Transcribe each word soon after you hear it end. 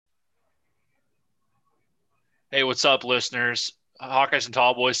Hey, what's up, listeners? Hawkeyes and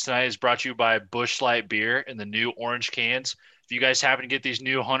Tall Boys tonight is brought to you by Busch Light Beer in the new orange cans. If you guys happen to get these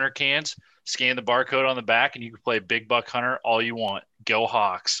new Hunter cans, scan the barcode on the back and you can play Big Buck Hunter all you want. Go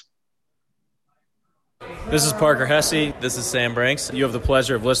Hawks. This is Parker Hesse. This is Sam Branks. You have the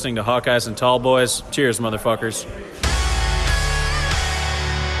pleasure of listening to Hawkeyes and Tall Boys. Cheers, motherfuckers.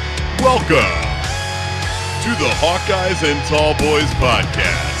 Welcome to the Hawkeyes and Tall Boys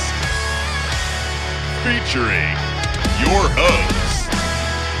podcast, featuring your hosts,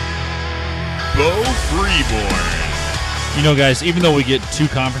 Bo Freeborn. You know, guys, even though we get 2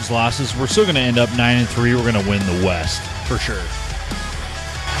 conference losses, we're still going to end up 9-3. We're going to win the West for sure.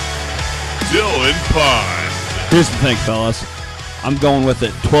 Dylan Pond. Here's the thing, fellas. I'm going with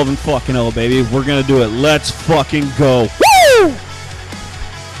it. 12-0, baby. We're going to do it. Let's fucking go. Woo!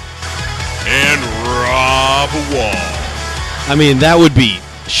 And Rob Wall. I mean, that would be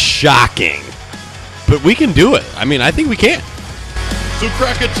shocking. But we can do it. I mean, I think we can. So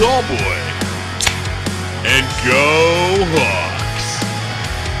crack a tall boy and go Hawks.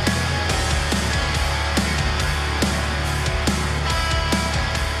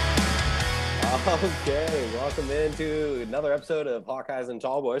 Okay, welcome into another episode of Hawkeyes and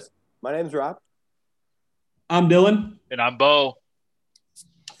Tall Boys. My name's Rob. I'm Dylan. And I'm Bo.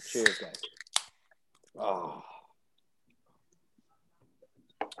 Cheers, guys. Oh.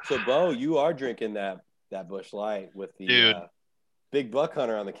 So, Bo, you are drinking that Busch Light with the Big Buck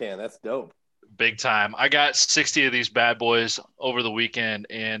Hunter on the can. That's dope. Big time. I got 60 of these bad boys over the weekend,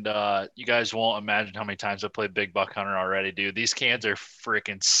 and you guys won't imagine how many times I played Big Buck Hunter already, dude. These cans are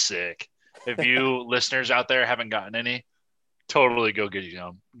freaking sick. If you listeners out there haven't gotten any, totally go get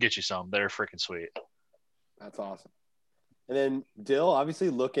you some. They're freaking sweet. That's awesome. And then Dill,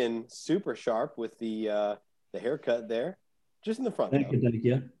 obviously looking super sharp with the haircut there, just in the front. Thank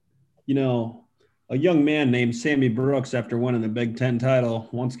you. You know, a young man named Sammy Brooks, after winning the Big Ten title,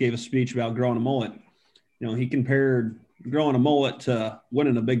 once gave a speech about growing a mullet. You know, he compared growing a mullet to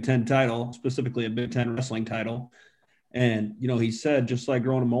winning a Big Ten title, specifically a Big Ten wrestling title. And, you know, he said, just like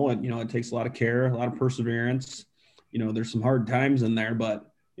growing a mullet, you know, it takes a lot of care, a lot of perseverance. You know, there's some hard times in there,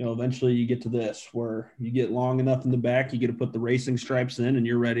 but, you know, eventually you get to this where you get long enough in the back, you get to put the racing stripes in and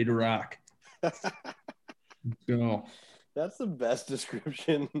you're ready to rock. So that's the best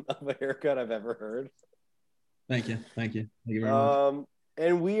description of a haircut I've ever heard. Thank you. Thank you very much.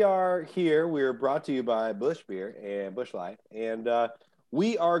 And we are here. We are brought to you by Busch Beer and Busch Light. And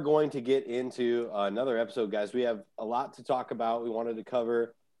we are going to get into another episode, guys. We have a lot to talk about. We wanted to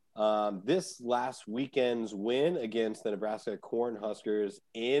cover this last weekend's win against the Nebraska Cornhuskers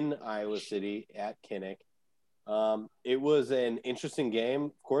in Iowa City at Kinnick. It was an interesting game.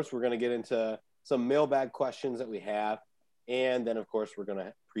 Of course, we're going to get into some mailbag questions that we have. And then, of course, we're going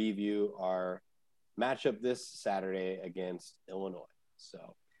to preview our matchup this Saturday against Illinois.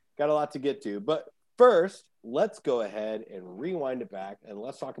 So got a lot to get to. But first, let's go ahead and rewind it back, and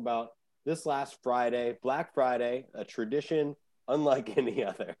let's talk about this last Friday, Black Friday, a tradition unlike any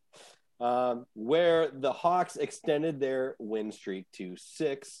other, where the Hawks extended their win streak to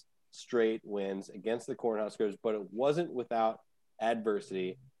 6 straight wins against the Cornhuskers, but it wasn't without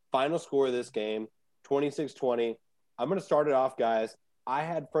adversity. Final score of this game, 26-20. I'm going to start it off, guys. I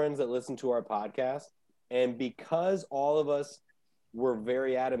had friends that listened to our podcast, and because all of us were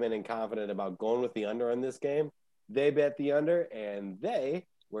very adamant and confident about going with the under in this game, they bet the under, and they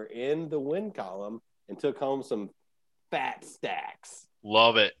were in the win column and took home some fat stacks.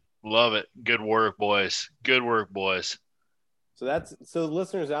 Love it. Love it. Good work, boys. Good work, boys. So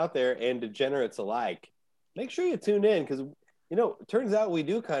listeners out there and degenerates alike, make sure you tune in because, you know, it turns out we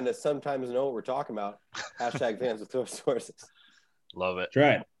do kind of sometimes know what we're talking about. Hashtag fans with sources. Love it. That's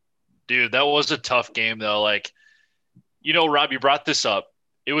right. Dude, that was a tough game, though. Like, you know, Rob, you brought this up.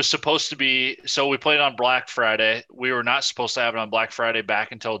 It was supposed to be – so we played on Black Friday. We were not supposed to have it on Black Friday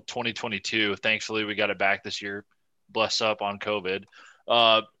back until 2022. Thankfully, we got it back this year. Bless up on COVID.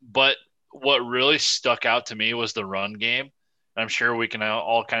 But what really stuck out to me was the run game. I'm sure we can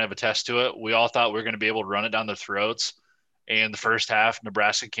all kind of attest to it. We all thought we were going to be able to run it down their throats. And the first half,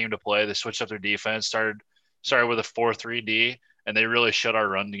 Nebraska came to play. They switched up their defense, started with a 4-3-D, and they really shut our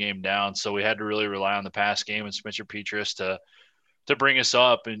run game down. So we had to really rely on the pass game and Spencer Petras to bring us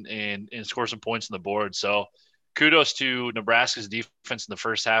up and score some points on the board. So kudos to Nebraska's defense in the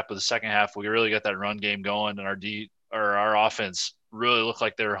first half, but the second half we really got that run game going, and our offense really looked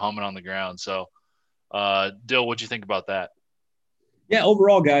like they were humming on the ground. So, Dill, what'd you think about that? Yeah,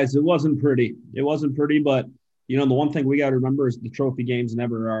 overall, guys, it wasn't pretty. But you know, the one thing we got to remember is the trophy games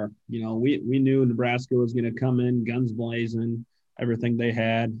never are. You know, we knew Nebraska was going to come in guns blazing, everything they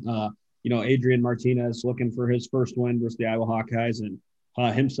had. Adrian Martinez looking for his first win versus the Iowa Hawkeyes, and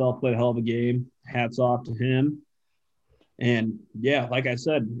himself played a hell of a game. Hats off to him. And yeah, like I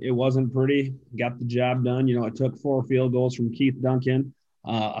said, it wasn't pretty. Got the job done. It took 4 field goals from Keith Duncan,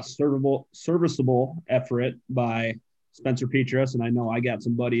 a serviceable effort by Spencer Petras, and I know I got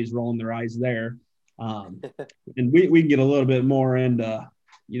some buddies rolling their eyes there. And we can get a little bit more into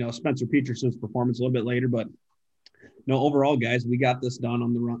Spencer Petras's performance a little bit later, but overall, guys, we got this done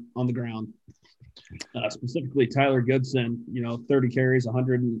on the ground. Specifically, Tyler Goodson, 30 carries,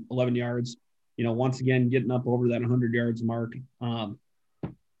 111 yards. Once again, getting up over that 100 yards mark. And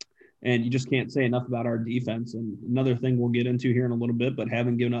you just can't say enough about our defense. And another thing we'll get into here in a little bit, but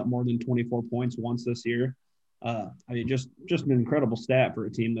haven't given up more than 24 points once this year. Just an incredible stat for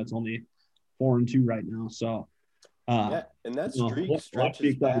a team that's only 4-2 right now. So, and that streak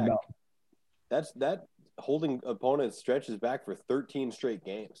stretches back. That holding opponents stretches back for 13 straight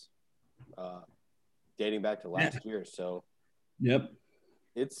games, dating back to last year. So, yep.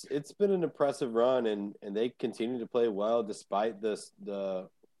 It's been an impressive run, and they continue to play well despite the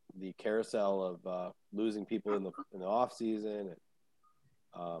carousel of losing people in the off season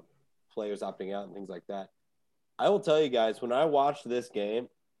and players opting out and things like that. I will tell you guys, when I watched this game,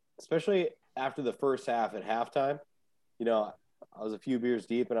 especially after the first half at halftime, I was a few beers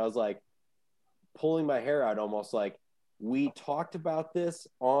deep and I was like pulling my hair out, almost like, we talked about this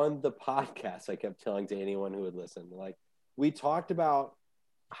on the podcast. I kept telling to anyone who would listen, like, we talked about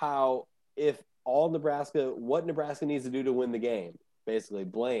how what Nebraska needs to do to win the game, basically.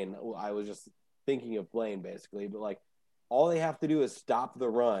 Blaine, I was just thinking of Blaine basically, but like, all they have to do is stop the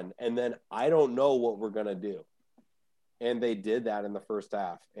run, and then I don't know what we're going to do. And they did that in the first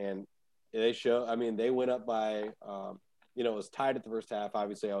half, and they went up by, it was tied at the first half.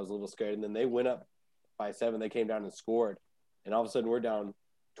 Obviously I was a little scared, and then they went up by 7. They came down and scored, and all of a sudden we're down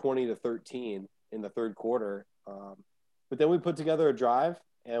 20-13 in the third quarter. But then we put together a drive,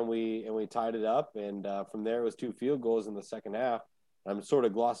 and we tied it up, and from there it was 2 field goals in the second half. I'm sort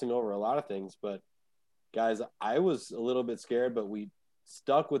of glossing over a lot of things, but guys, I was a little bit scared, but we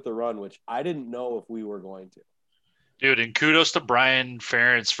stuck with the run, which I didn't know if we were going to. Dude, and kudos to Brian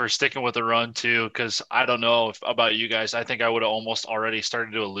Ferentz for sticking with the run too, because I don't know about you guys. I think I would have almost already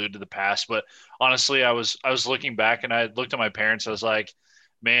started to allude to the pass, but honestly, I was looking back and I looked at my parents. I was like,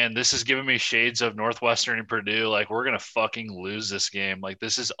 man, this is giving me shades of Northwestern and Purdue. Like, we're going to fucking lose this game. Like,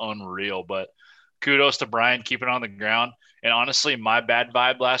 this is unreal. But kudos to Brian keeping on the ground. And honestly, my bad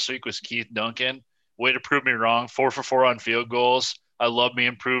vibe last week was Keith Duncan. Way to prove me wrong. 4 for 4 on field goals. I love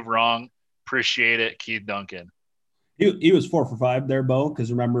being proved wrong. Appreciate it, Keith Duncan. He was 4 for 5 there, Bo,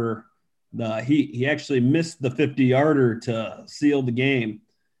 because remember, he actually missed the 50-yarder to seal the game,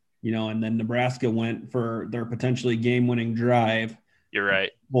 and then Nebraska went for their potentially game-winning drive. You're right.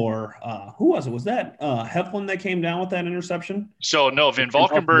 Or who was it? Was that Heflin that came down with that interception? So, no, Van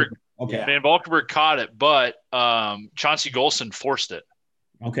Valkenburg. Okay. Van Valkenburg caught it, but Chauncey Golson forced it.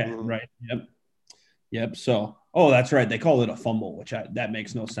 Okay, right. Yep. So, that's right. They called it a fumble, which that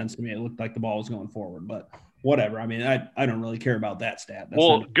makes no sense to me. It looked like the ball was going forward, but whatever. I mean, I don't really care about that stat.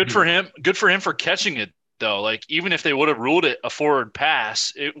 Good for him. Good for him for catching it, though. Like, even if they would have ruled it a forward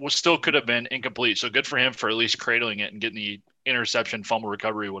pass, it still could have been incomplete. So good for him for at least cradling it and getting the interception, fumble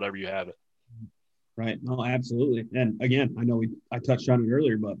recovery, whatever you have it. Right. No, absolutely. And again, I know I touched on it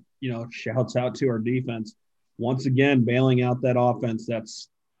earlier, but shouts out to our defense once again, bailing out that offense that's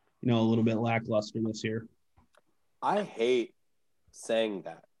a little bit lackluster this year. I hate saying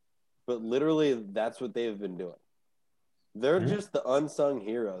that, but literally that's what they've been doing. They're just the unsung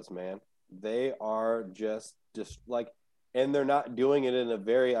heroes, man. They are just like, and they're not doing it in a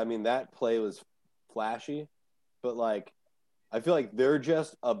very, that play was flashy, but like, I feel like they're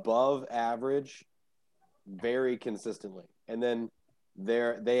just above average very consistently. And then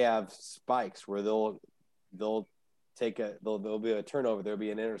they have spikes where there'll be a turnover, there'll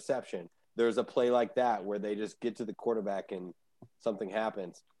be an interception. There's a play like that where they just get to the quarterback and something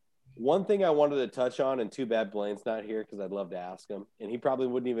happens. One thing I wanted to touch on, and too bad Blaine's not here because I'd love to ask him, and he probably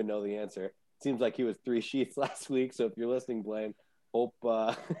wouldn't even know the answer. It seems like he was 3 sheets last week, so if you're listening, Blaine, hope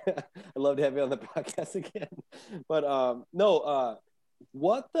I'd love to have you on the podcast again. But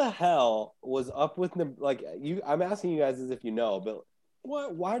what the hell was up with them? Like, I'm asking you guys as if you know, but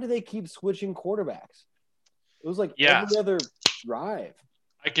why do they keep switching quarterbacks? It was like every other drive.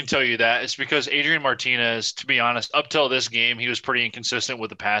 I can tell you that. It's because Adrian Martinez, to be honest, up till this game, he was pretty inconsistent with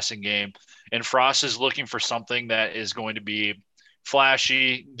the passing game. And Frost is looking for something that is going to be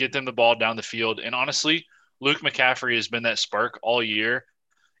flashy, get them the ball down the field. And honestly, Luke McCaffrey has been that spark all year,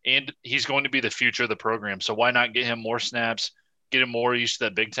 and he's going to be the future of the program. So why not get him more snaps, get him more used to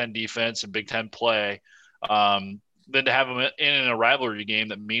that Big Ten defense and Big Ten play, than to have him in a rivalry game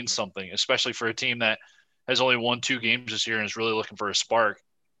that means something, especially for a team that has only won 2 games this year and is really looking for a spark.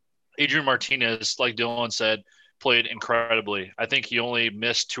 Adrian Martinez, like Dylan said, played incredibly. I think he only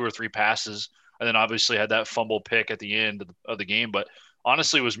missed 2 or 3 passes, and then obviously had that fumble pick at the end of the game. But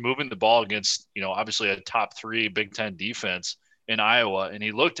honestly, was moving the ball against, obviously a top 3 Big Ten defense in Iowa, and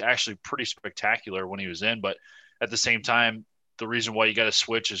he looked actually pretty spectacular when he was in. But at the same time, the reason why you got to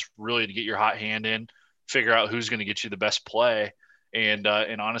switch is really to get your hot hand in, figure out who's going to get you the best play. And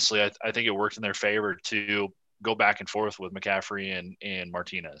honestly, I think it worked in their favor to go back and forth with McCaffrey and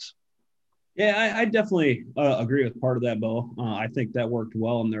Martinez. Yeah, I definitely agree with part of that, Bo. I think that worked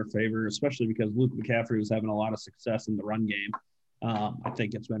well in their favor, especially because Luke McCaffrey was having a lot of success in the run game. I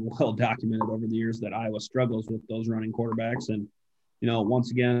think it's been well documented over the years that Iowa struggles with those running quarterbacks, and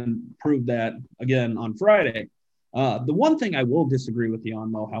once again proved that again on Friday. The one thing I will disagree with you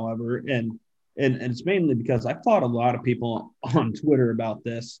on, though, however, and it's mainly because I've fought a lot of people on Twitter about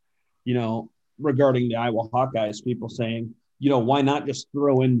this, regarding the Iowa Hawkeyes, people saying, why not just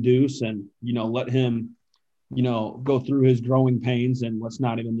throw in Deuce and, let him, go through his growing pains and let's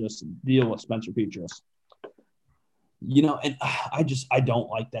not even just deal with Spencer Petras. And I don't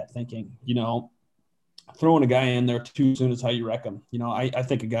like that thinking, throwing a guy in there too soon is how you wreck him. I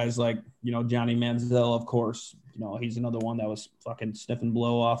think of guys like, Johnny Manziel, of course, he's another one that was fucking sniffing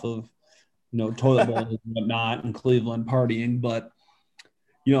blow off of, toilet bowls and whatnot in Cleveland partying. But,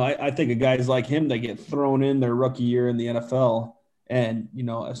 I think of guys like him that get thrown in their rookie year in the NFL and,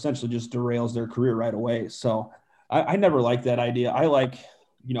 essentially just derails their career right away. So I never liked that idea. I like,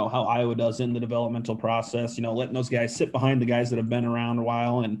 how Iowa does in the developmental process, letting those guys sit behind the guys that have been around a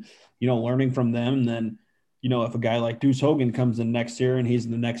while and, learning from them. And then, if a guy like Deuce Hogan comes in next year and he's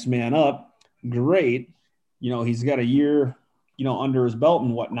the next man up, great. He's got a year, under his belt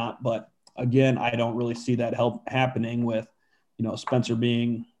and whatnot. But again, I don't really see that happening with, Spencer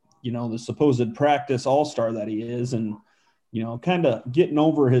being, the supposed practice all-star that he is and, kind of getting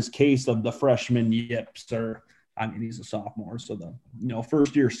over his case of the freshman yips he's a sophomore. So the,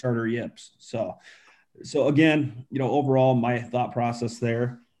 first year starter yips. So again, overall my thought process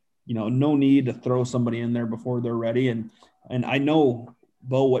there, no need to throw somebody in there before they're ready. And I know,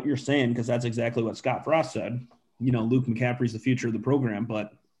 Bo, what you're saying, because that's exactly what Scott Frost said, Luke McCaffrey's the future of the program,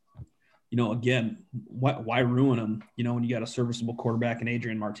 but again, why ruin him, when you got a serviceable quarterback in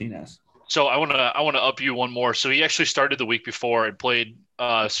Adrian Martinez? So I want to up you one more. So he actually started the week before and played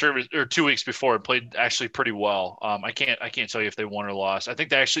 2 weeks before and played actually pretty well. I can't tell you if they won or lost. I think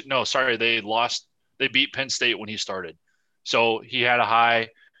they lost. They beat Penn State when he started. So he had a high.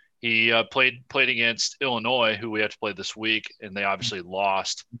 He played against Illinois, who we have to play this week, and they obviously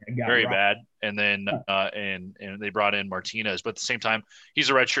lost very bad. And then and they brought in Martinez, but at the same time, he's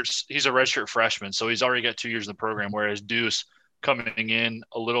a redshirt freshman, so he's already got 2 years in the program. Whereas Deuce coming in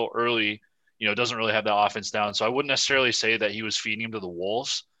a little early, doesn't really have the offense down. So I wouldn't necessarily say that he was feeding him to the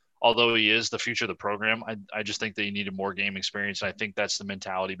wolves, although he is the future of the program. I just think that he needed more game experience, and I think that's the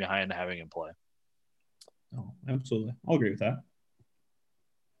mentality behind having him play. Oh, absolutely, I'll agree with that.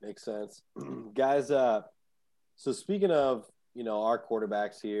 Makes sense. Guys, so speaking of, our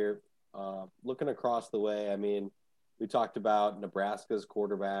quarterbacks here, looking across the way, I mean, we talked about Nebraska's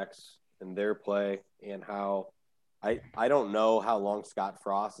quarterbacks and their play and how I don't know how long Scott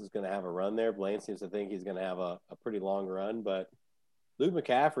Frost is going to have a run there. Blaine seems to think he's going to have a pretty long run, but Luke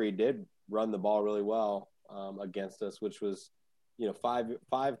McCaffrey did run the ball really well against us, which was,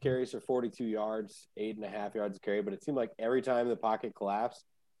 five carries for 42 yards, 8.5 yards a carry. But it seemed like every time the pocket collapsed,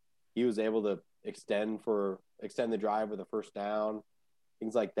 he was able to extend the drive with a first down,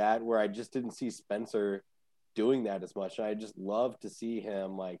 things like that, where I just didn't see Spencer doing that as much. And I just love to see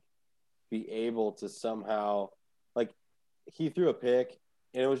him be able to somehow, he threw a pick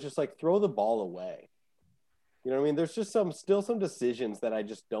and it was just throw the ball away. You know what I mean? There's just still some decisions that I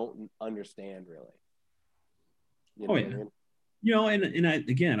just don't understand really. You know what I mean?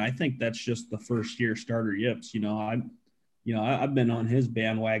 And I think that's just the first year starter yips. I've been on his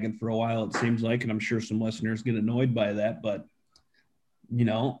bandwagon for a while, it seems like, and I'm sure some listeners get annoyed by that. But,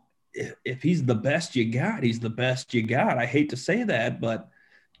 if he's the best you got, he's the best you got. I hate to say that, but,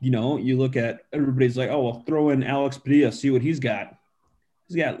 you look at everybody's like, oh, well, throw in Alex Padilla, see what he's got.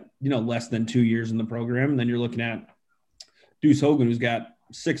 He's got, less than 2 years in the program. And then you're looking at Deuce Hogan, who's got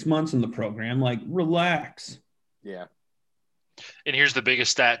 6 months in the program. Relax. Yeah. And here's the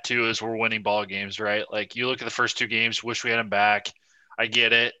biggest stat too, is we're winning ball games, right? You look at the first 2 games, wish we had him back. I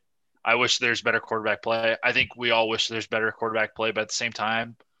get it. I wish there's better quarterback play. I think we all wish there's better quarterback play, but at the same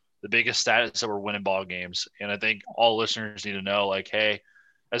time, The biggest stat is that we're winning ball games. And I think all listeners need to know, like, hey,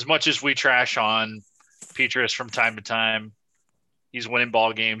 as much as we trash on Petrus from time to time, he's winning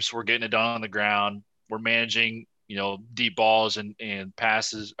ball games. We're getting it done on the ground. We're managing, deep balls and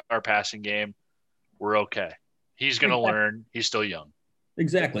passes, our passing game. We're okay. He's going to learn. He's still young.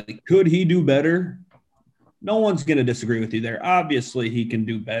 Exactly. Could he do better? No one's going to disagree with you there. Obviously, he can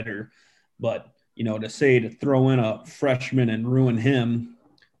do better. But, to throw in a freshman and ruin him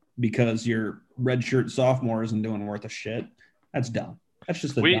because your redshirt sophomore isn't doing worth a shit, that's dumb. That's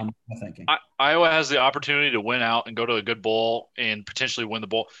just the dumb thinking. Iowa has the opportunity to win out and go to a good bowl and potentially win the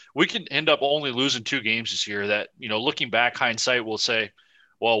bowl. We can end up only losing 2 games this year that, looking back, hindsight will say,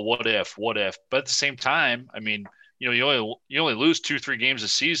 well, what if? But at the same time, I mean, you only lose 2-3 games a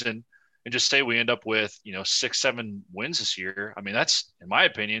season and just say we end up with, 6-7 wins this year. I mean, that's, in my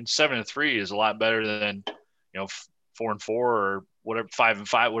opinion, 7-3 is a lot better than, 4-4 or whatever,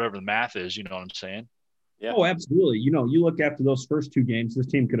 5-5, whatever the math is. You know what I'm saying? Yeah. Oh, absolutely. You look after those first 2 games, this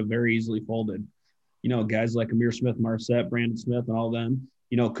team could have very easily folded. Guys like Amir Smith-Marset, Brandon Smith, and all them,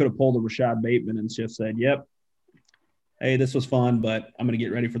 could have pulled a Rashad Bateman and just said, yep, hey, this was fun, but I'm going to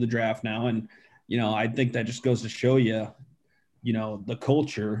get ready for the draft now. And, I think that just goes to show you, the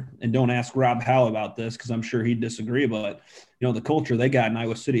culture. And don't ask Rob Howe about this because I'm sure he'd disagree. But, the culture they got in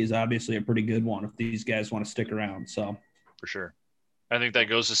Iowa City is obviously a pretty good one if these guys want to stick around. So, for sure. I think that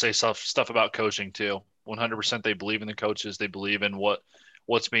goes to say stuff about coaching too. 100% they believe in the coaches. They believe in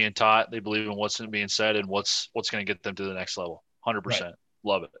what's being taught. They believe in what's being said and what's going to get them to the next level. 100%. Right.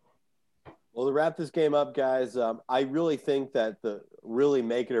 Love it. Well, to wrap this game up, guys, I really think that the really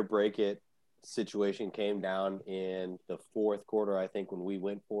make it or break it situation came down in the fourth quarter. I think when we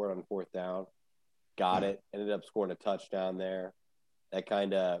went for it on 4th down, got it, ended up scoring a touchdown there. That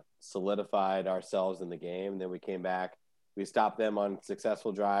kind of solidified ourselves in the game. And then we came back. We stopped them on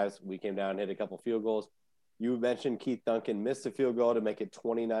successful drives. We came down and hit a couple field goals. You mentioned Keith Duncan missed a field goal to make it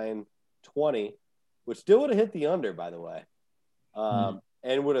 29-20, which still would have hit the under, by the way,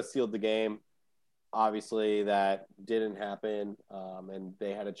 and would have sealed the game. Obviously, that didn't happen, and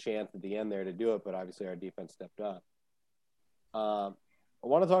they had a chance at the end there to do it, but obviously our defense stepped up. I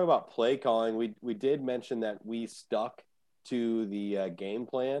want to talk about play calling. We did mention that we stuck to the game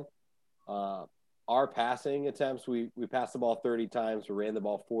plan. Our passing attempts, we passed the ball 30 times. We ran the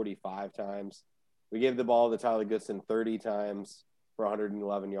ball 45 times. We gave the ball to Tyler Goodson 30 times for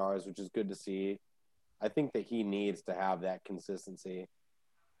 111 yards, which is good to see. I think that he needs to have that consistency.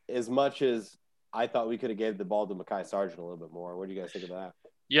 As much as I thought we could have gave the ball to Mekhi Sargent a little bit more. What do you guys think of that?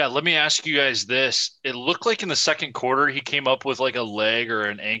 Yeah, let me ask you guys this. It looked like in the second quarter he came up with like a leg or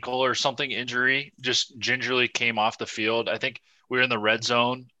an ankle or something injury, just gingerly came off the field. I think we were in the red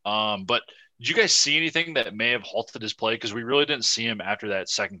zone. But did you guys see anything that may have halted his play? Because we really didn't see him after that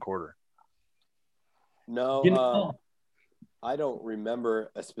second quarter. No, I don't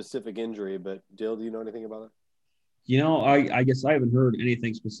remember a specific injury, but Dill, do you know anything about it? I guess I haven't heard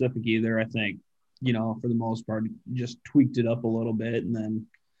anything specific either. I think, for the most part, just tweaked it up a little bit. And then,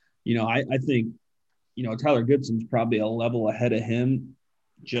 I think, Tyler Goodson's probably a level ahead of him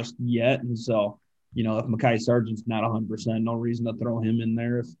just yet. And so, if Mekhi Sargent's not 100%, no reason to throw him in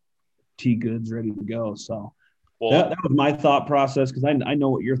there if T. Good's ready to go. So that was my thought process because I know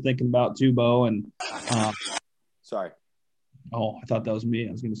what you're thinking about too, Bo. And sorry. Oh, I thought that was me.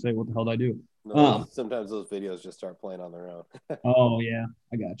 I was going to say, what the hell did I do? No, sometimes those videos just start playing on their own. Oh, yeah.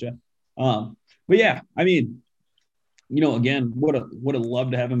 I gotcha. But, yeah, I mean, again, would have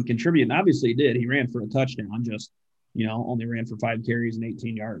loved to have him contribute. And obviously he did. He ran for a touchdown, just, only ran for 5 carries and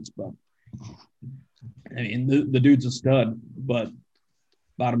 18 yards. But, I mean, the dude's a stud. But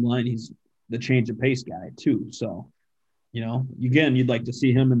bottom line, he's the change of pace guy, too. So, again, you'd like to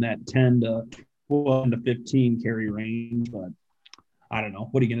see him in that 10 to 12 to 15 carry range. But I don't know.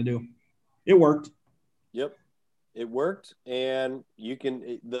 What are you going to do? It worked. Yep. It worked, and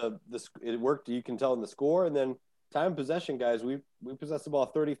it worked. You can tell in the score, and then time of possession, guys. We possessed the ball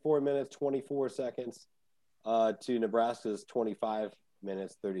 34 minutes, 24 seconds, to Nebraska's 25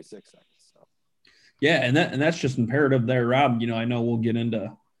 minutes, 36 seconds. So. Yeah, and that's just imperative there, Rob. I know we'll get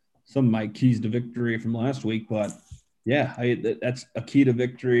into some of my keys to victory from last week, but yeah, that's a key to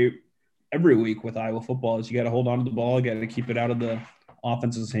victory every week with Iowa football. Is you got to hold on to the ball, you got to keep it out of the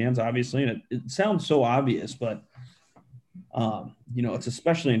offense's hands, obviously, and it sounds so obvious, but it's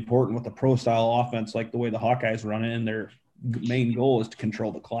especially important with a pro style offense like the way the Hawkeyes run it, and their main goal is to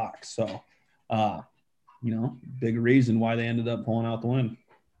control the clock. So big reason why they ended up pulling out the win.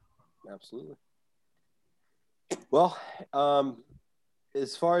 Absolutely. Well,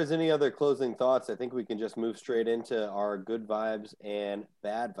 as far as any other closing thoughts, I think we can just move straight into our good vibes and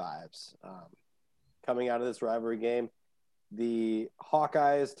bad vibes. Coming out of this rivalry game, the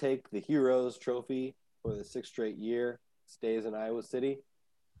Hawkeyes take the Heroes Trophy for the 6th straight year, stays in Iowa City.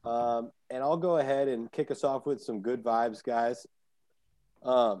 And I'll go ahead and kick us off with some good vibes, guys.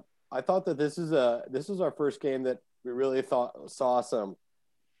 I thought that this is our first game that we really saw some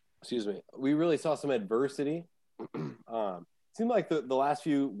adversity. Seemed like the last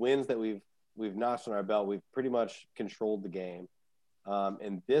few wins that we've notched on our belt, we've pretty much controlled the game.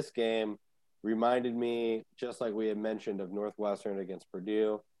 And this game reminded me, just like we had mentioned, of Northwestern against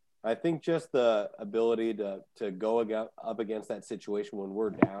Purdue. I think just the ability to go up against that situation when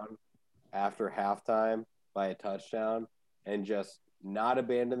we're down after halftime by a touchdown and just not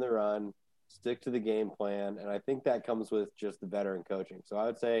abandon the run, stick to the game plan. And I think that comes with just the veteran coaching. So I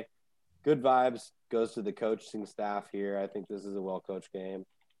would say good vibes goes to the coaching staff here. I think this is a well-coached game.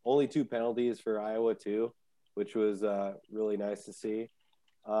 Only 2 penalties for Iowa too, which was really nice to see.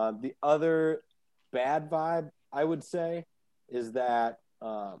 The other bad vibe, I would say, is that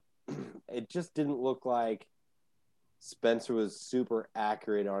it just didn't look like Spencer was super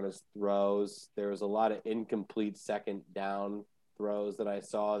accurate on his throws. There was a lot of incomplete second down throws that I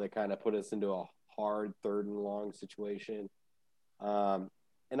saw that kind of put us into a hard 3rd and long situation.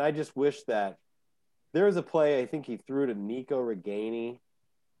 And I just wish that there was a play, I think he threw to Nico Reganey,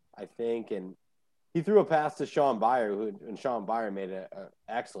 and he threw a pass to Sean Byer, and Sean Byer made an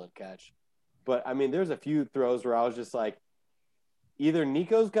excellent catch. But, I mean, there's a few throws where I was just like, either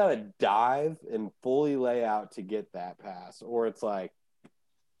Nico's got to dive and fully lay out to get that pass, or it's like,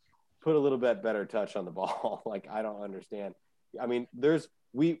 put a little bit better touch on the ball. Like, I don't understand. I mean,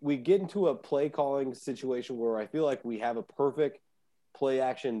 we get into a play calling situation where I feel like we have a perfect play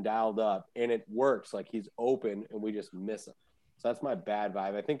action dialed up and it works. Like, he's open and we just miss him. So that's my bad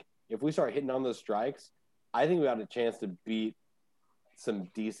vibe. I think if we start hitting on those strikes, I think we got a chance to beat some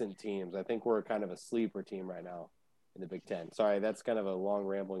decent teams. I think we're kind of a sleeper team right now in the Big Ten. Sorry, that's kind of a long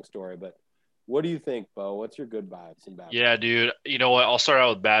rambling story, but what do you think, Bo? What's your good vibes and bad vibes? Yeah, dude. You know what? I'll start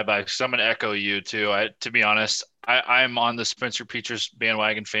out with bad vibes because I'm going to echo you too. To be honest, I'm on the Spencer Petras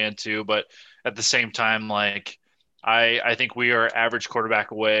bandwagon fan too, but at the same time, like I think we are average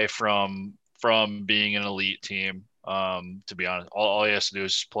quarterback away from being an elite team. To be honest, all he has to do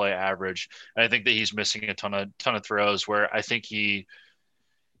is play average. And I think that he's missing a ton of throws where I think he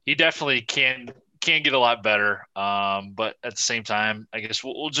definitely can get a lot better. But at the same time, I guess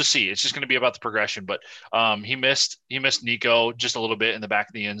we'll just see. It's just going to be about the progression. But he missed Nico just a little bit in the back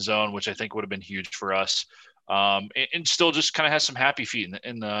of the end zone, which I think would have been huge for us. And still just kind of has some happy feet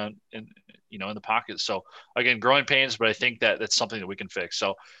in the pocket. So again, growing pains, but I think that's something that we can fix.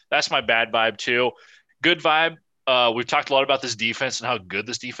 So that's my bad vibe too. Good vibe. We've talked a lot about this defense and how good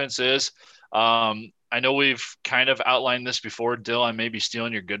this defense is. I know we've kind of outlined this before, Dill. I may be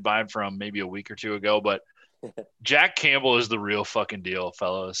stealing your good vibe from maybe a week or two ago, but Jack Campbell is the real fucking deal,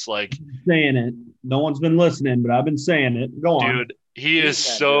 fellas. Like, saying it. No one's been listening, but I've been saying it. Go on. Dude, he is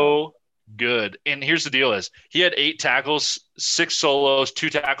so good. And here's the deal is he had 8 tackles, 6 solos, 2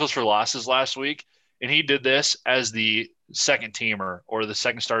 tackles for losses last week. And he did this as the second teamer or the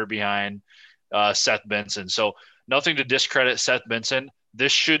second starter behind Seth Benson. So nothing to discredit Seth Benson.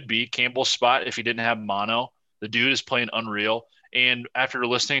 This should be Campbell's spot if he didn't have mono. The dude is playing unreal. And after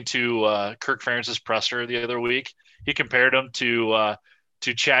listening to Kirk Ferentz's presser the other week, he compared him to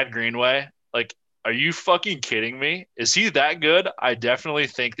Chad Greenway. Like, are you fucking kidding me? Is he that good? I definitely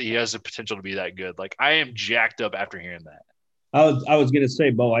think that he has the potential to be that good. Like, I am jacked up after hearing that. I was going to say,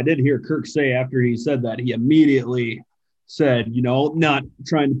 Bo, I did hear Kirk say after he said that, he immediately said, not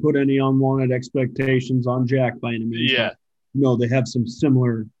trying to put any unwanted expectations on Jack by any means. Yeah. But, they have some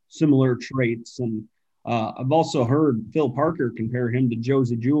similar traits. And I've also heard Phil Parker compare him to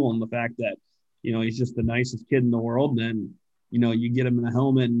Josie Jewell and the fact that, he's just the nicest kid in the world. And, you get him in a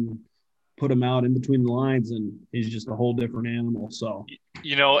helmet and put him out in between the lines and he's just a whole different animal. So,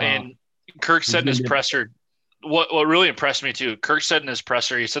 and Kirk said in his presser, what really impressed me too, Kirk said in his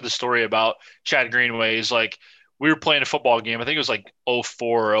presser, he said the story about Chad Greenway. He's like, we were playing a football game. I think it was like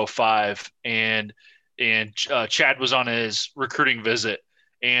 04 or 05. And Chad was on his recruiting visit.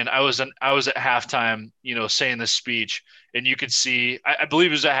 And I was at halftime, saying this speech, and you could see, I believe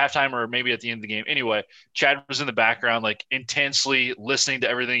it was at halftime or maybe at the end of the game. Anyway, Chad was in the background, like intensely listening to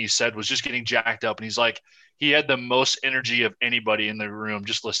everything he said, was just getting jacked up. And he's like, he had the most energy of anybody in the room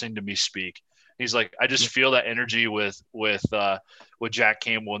just listening to me speak. He's like, I just feel that energy with Jack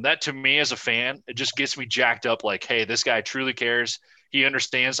Campbell. And that to me as a fan, it just gets me jacked up. Like, hey, this guy truly cares. He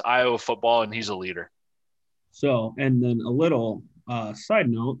understands Iowa football and he's a leader. So, and then a little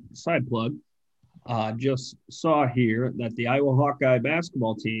side plug. Just saw here that the Iowa Hawkeye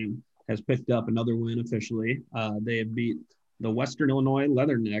basketball team has picked up another win officially. They have beat the Western Illinois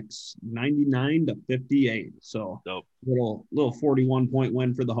Leathernecks 99-58. So Dope. little 41-point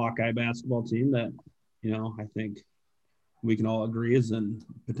win for the Hawkeye basketball team that, I think we can all agree is in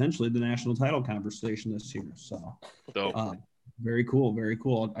potentially the national title conversation this year. So Dope. very cool. Very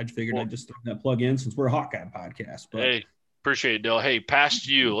cool. I figured I'd just throw that plug in since we're a Hawkeye podcast. But Hey, appreciate it, Dill. Hey, past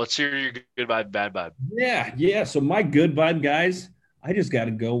you. Let's hear your good vibe, bad vibe. yeah. So my good vibe, guys, I just got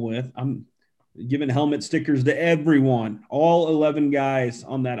to go with I'm giving helmet stickers to everyone, all 11 guys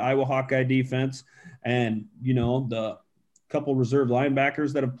on that Iowa Hawkeye defense, and the couple reserve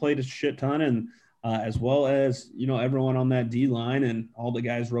linebackers that have played a shit ton, and as well as everyone on that D line and all the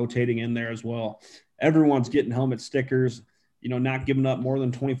guys rotating in there as well. Everyone's getting helmet stickers. Not giving up more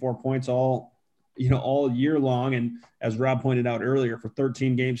than 24 points all year long. And as Rob pointed out earlier, for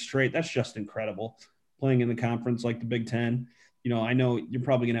 13 games straight, that's just incredible. Playing in the conference like the Big Ten, I know you're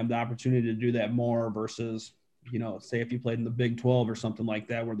probably going to have the opportunity to do that more versus, say if you played in the Big 12 or something like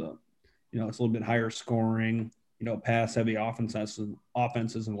that, where it's a little bit higher scoring, pass heavy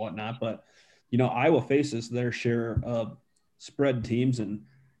offenses and whatnot. But, Iowa faces their share of spread teams, and,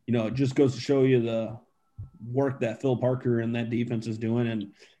 it just goes to show you the work that Phil Parker and that defense is doing.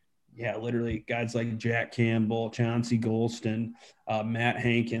 And yeah, literally guys like Jack Campbell, Chauncey Golston, Matt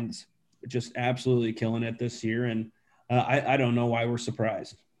Hankins, just absolutely killing it this year. And I don't know why we're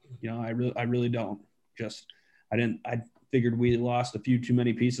surprised. I really don't. I figured we lost a few too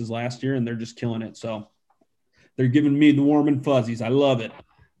many pieces last year, and they're just killing it. So they're giving me the warm and fuzzies. I love it.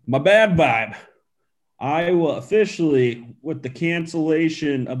 My bad vibe. Iowa officially, with the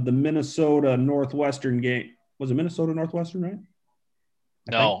cancellation of the Minnesota Northwestern game. Was it Minnesota Northwestern, right?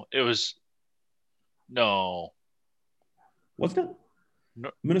 No, it was – no. Wasn't it? No.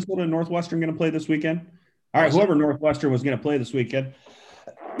 Minnesota Northwestern going to play this weekend? All right, whoever Northwestern was going to play this weekend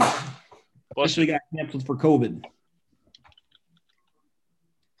officially got canceled for COVID.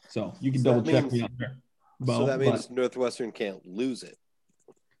 So you can double check me out there. So that means Northwestern can't lose it.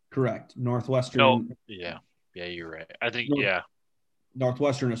 Correct. Northwestern. No. Yeah, you're right. I think,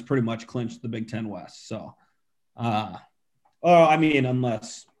 Northwestern has pretty much clinched the Big Ten West. So,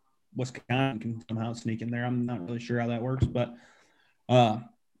 unless Wisconsin can somehow sneak in there. I'm not really sure how that works. But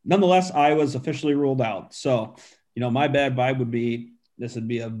nonetheless, Iowa's officially ruled out. So, my bad vibe would be this would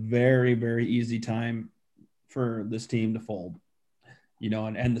be a very, very easy time for this team to fold,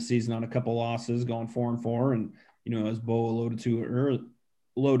 and end the season on a couple losses, going 4-4. And, as Bo alluded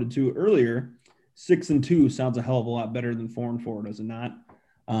to earlier, 6-2 sounds a hell of a lot better than 4-4, does it not?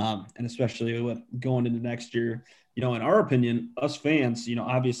 And especially with going into next year, in our opinion, us fans,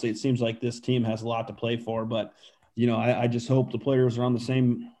 obviously it seems like this team has a lot to play for, but I just hope the players are on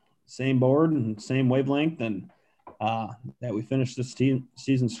the same board and same wavelength, and that we finish this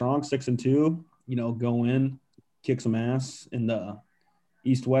season strong, 6-2, go in, kick some ass in the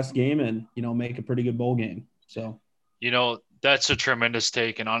East-West game, and, make a pretty good bowl game. So, that's a tremendous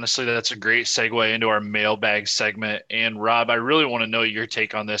take. And honestly, that's a great segue into our mailbag segment. And Rob, I really want to know your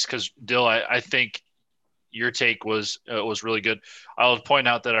take on this because Dill, I think your take was really good. I'll point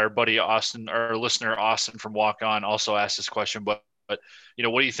out that our buddy Austin, our listener Austin from Walk On, also asked this question. But what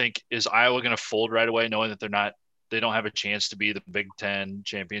do you think? Is Iowa going to fold right away, knowing that they don't have a chance to be the Big Ten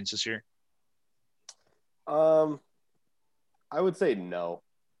champions this year? I would say no.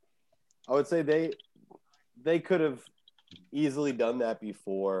 I would say they could have easily done that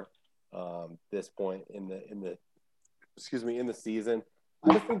before this point in the season.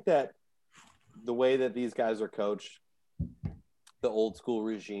 I just think that the way that these guys are coached, the old school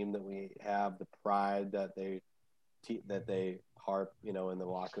regime that we have, the pride that they harp, in the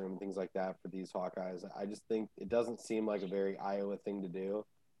locker room and things like that for these Hawkeyes, I just think it doesn't seem like a very Iowa thing to do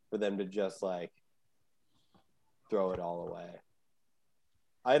for them to just like throw it all away.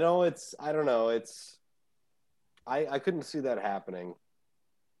 I couldn't see that happening,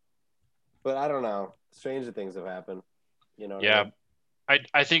 but I don't know. Stranger things have happened, Yeah,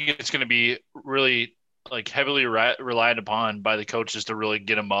 I think it's going to be really like heavily relied upon by the coaches to really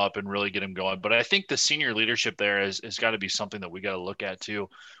get them up and really get them going. But I think the senior leadership there has got to be something that we got to look at too.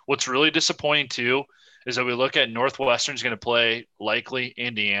 What's really disappointing too is that we look at Northwestern's going to play likely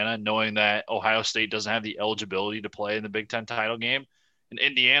Indiana, knowing that Ohio State doesn't have the eligibility to play in the Big Ten title game. And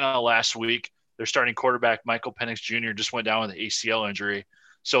Indiana last week, their starting quarterback, Michael Penix Jr., just went down with an ACL injury.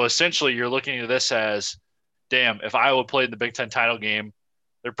 So essentially you're looking at this as, damn, if Iowa played in the Big Ten title game,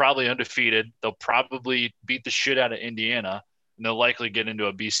 they're probably undefeated. They'll probably beat the shit out of Indiana. and they'll likely get into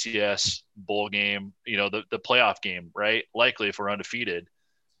a BCS bowl game, the playoff game, right? Likely if we're undefeated.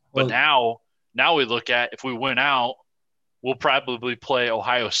 But now we look at if we win out, we'll probably play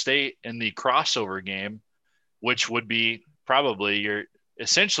Ohio State in the crossover game, which would be probably your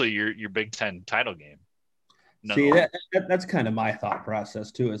Big Ten title game. See, that's kind of my thought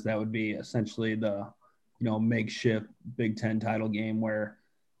process too, is that would be essentially the, makeshift Big Ten title game where,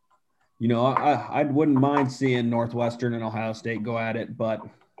 I wouldn't mind seeing Northwestern and Ohio State go at it, but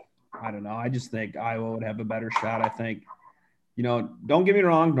I don't know. I just think Iowa would have a better shot. I think, don't get me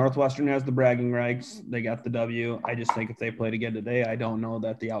wrong. Northwestern has the bragging rights. They got the W. I just think if they played again today, I don't know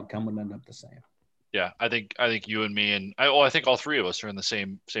that the outcome would end up the same. Yeah, I think you and me and I think all three of us are in the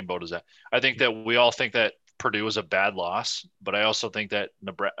same boat as that. I think that we all think that Purdue was a bad loss, but I also think that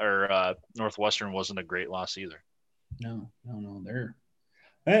Northwestern wasn't a great loss either. No, they're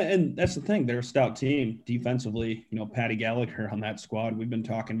and that's the thing. They're a stout team defensively. Patty Gallagher on that squad. We've been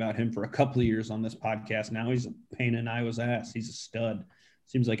talking about him for a couple of years on this podcast. Now he's a pain in Iowa's ass. He's a stud.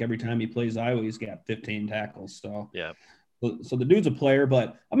 Seems like every time he plays Iowa, he's got 15 tackles. So yeah. So the dude's a player,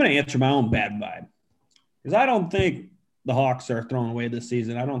 but I'm going to answer my own bad vibe because I don't think the Hawks are thrown away this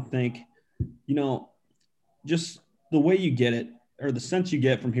season. I don't think, just the way you get it or the sense you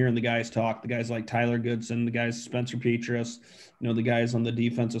get from hearing the guys talk, the guys like Tyler Goodson, the guys Spencer Petras, the guys on the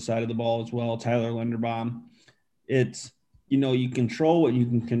defensive side of the ball as well, Tyler Linderbaum. It's, you control what you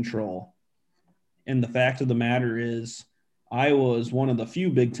can control. And the fact of the matter is Iowa is one of the few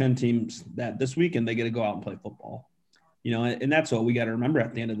Big Ten teams that this weekend they get to go out and play football. And that's what we got to remember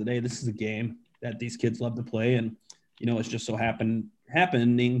at the end of the day. This is a game that these kids love to play. And, it's just so happening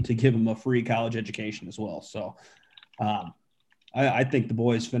to give them a free college education as well. So I think the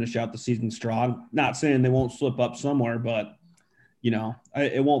boys finish out the season strong. Not saying they won't slip up somewhere, but,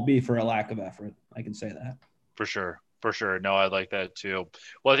 it won't be for a lack of effort. I can say that. For sure. No, I like that too.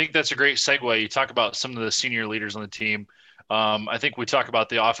 Well, I think that's a great segue. You talk about some of the senior leaders on the team. I think we talk about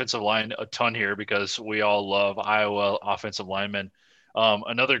the offensive line a ton here because we all love Iowa offensive linemen.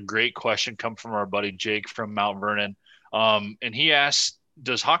 Another great question come from our buddy Jake from Mount Vernon. And he asked,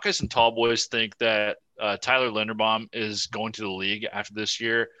 does Hawkeyes and Tall Boys think that Tyler Linderbaum is going to the league after this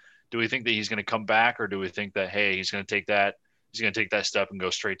year? Do we think that he's going to come back, or do we think that, hey, he's going to take that step and go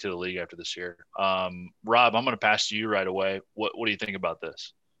straight to the league after this year? Rob, I'm going to pass to you right away. What do you think about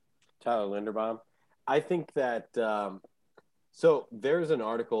this? Tyler Linderbaum. I think that so there's an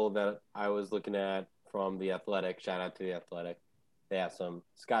article that I was looking at from The Athletic. Shout out to The Athletic. They have some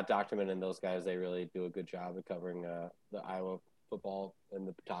Scott Docterman and those guys. They really do a good job of covering the Iowa football and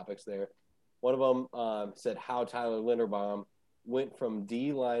the topics there. One of them said how Tyler Linderbaum went from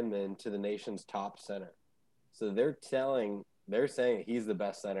D lineman to the nation's top center. So they're saying he's the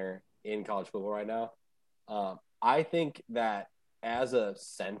best center in college football right now. I think that as a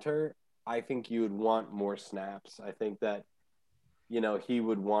center, I think you would want more snaps. I think that, he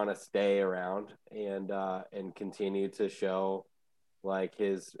would want to stay around and continue to show like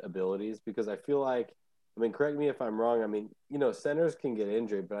his abilities, because I feel like, correct me if I'm wrong. Centers can get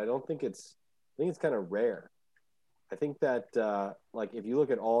injured, but I think it's kind of rare. I think that if you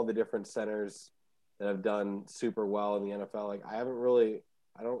look at all the different centers that have done super well in the NFL,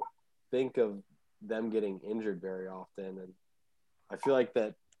 I don't think of them getting injured very often. And I feel like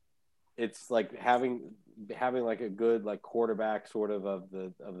that it's like having like a good like quarterback sort of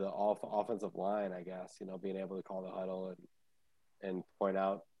the offensive line, I guess, being able to call the huddle and point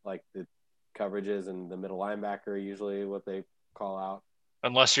out like the coverages, and the middle linebacker usually what they call out.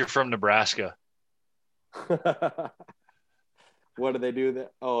 Unless you're from Nebraska. What do they do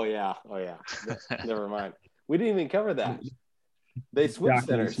that? Oh yeah. Never mind. We didn't even cover that. They switch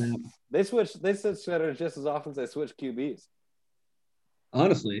centers. They switch centers just as often as they switch QBs.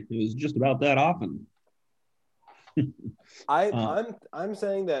 Honestly, it was just about that often. I'm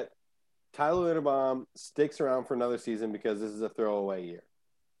saying that Tyler Linderbaum sticks around for another season because this is a throwaway year.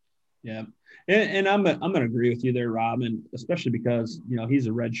 Yeah, and I'm going to agree with you there, Rob, and especially because he's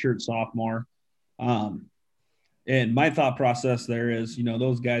a redshirt sophomore. And my thought process there is,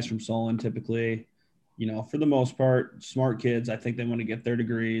 those guys from Solon typically, for the most part, smart kids. I think they want to get their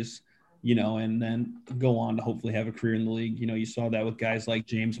degrees, and then go on to hopefully have a career in the league. You saw that with guys like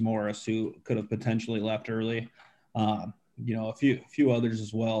James Morris, who could have potentially left early. A few others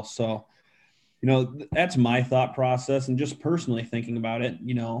as well. So, that's my thought process. And just personally thinking about it,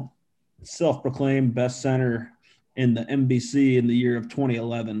 self-proclaimed best center in the NBC in the year of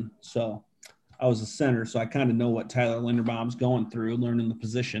 2011. So I was a center, so I kind of know what Tyler Linderbaum's going through, learning the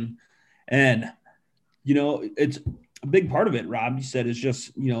position. And, it's a big part of it, Rob, you said, is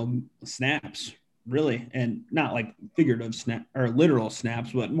just, snaps. really, and not like figurative snap or literal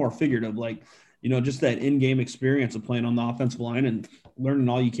snaps, but more figurative, like, just that in-game experience of playing on the offensive line and learning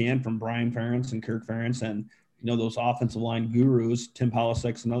all you can from Brian Ferentz and Kirk Ferentz and, those offensive line gurus. Tim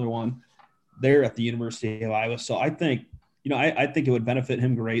Polisek's another one there at the University of Iowa. So I think, I think it would benefit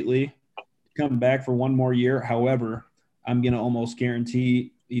him greatly to come back for one more year. However, I'm going to almost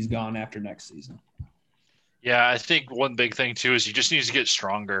guarantee he's gone after next season. Yeah, I think one big thing too is he just needs to get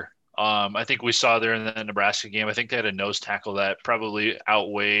stronger. I think we saw there in the Nebraska game, I think they had a nose tackle that probably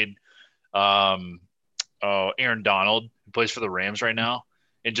outweighed Aaron Donald, who plays for the Rams right now.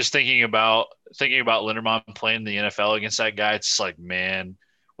 And just thinking about Linderbaum playing in the NFL against that guy, it's like, man,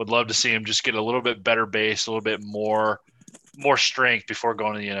 would love to see him just get a little bit better base, a little bit more strength before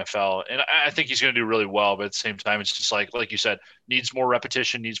going to the NFL. And I think he's going to do really well. But at the same time, it's just like you said, needs more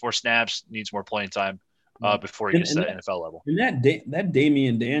repetition, needs more snaps, needs more playing time before he gets to that NFL level. And that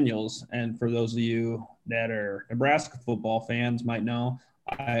Damian Daniels, and for those of you that are Nebraska football fans might know,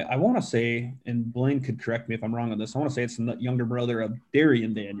 I want to say, and Blaine could correct me if I'm wrong on this, I want to say it's the younger brother of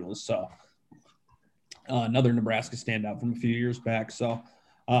Darian Daniels. So another Nebraska standout from a few years back. So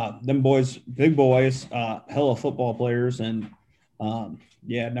them boys, big boys, hella football players. And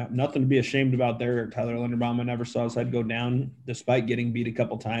nothing to be ashamed about there. Tyler Linderbaum, I never saw his head go down despite getting beat a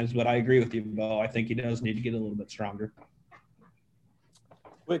couple times. But I agree with you, Bo. I think he does need to get a little bit stronger.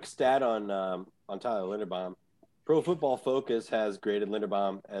 Quick stat on Tyler Linderbaum. Pro Football Focus has graded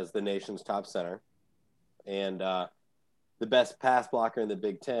Linderbaum as the nation's top center and the best pass blocker in the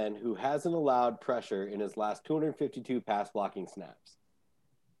Big Ten, who hasn't allowed pressure in his last 252 pass blocking snaps.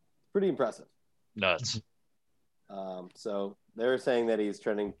 Pretty impressive. Nuts. So they're saying that he's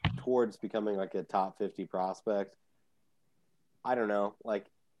trending towards becoming like a top 50 prospect. I don't know. Like,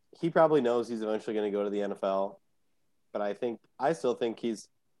 he probably knows he's eventually going to go to the NFL, but I still think as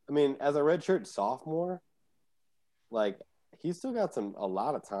a redshirt sophomore, like, he's still got a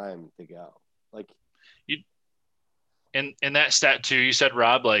lot of time to go. Like, in that stat too, you said,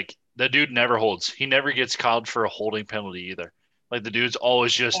 Rob, like, the dude never holds. He never gets called for a holding penalty either. Like, the dude's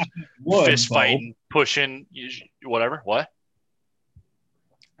always just fist fighting, pushing, whatever. What?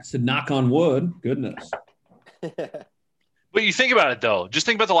 I said, knock on wood. Goodness. But you think about it though. Just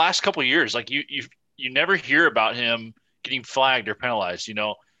think about the last couple of years. Like, you never hear about him getting flagged or penalized.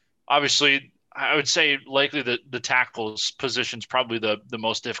 Obviously, I would say likely the tackles position's probably the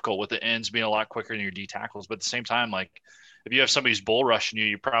most difficult, with the ends being a lot quicker than your D tackles. But at the same time, like, if you have somebody who's bull rushing you,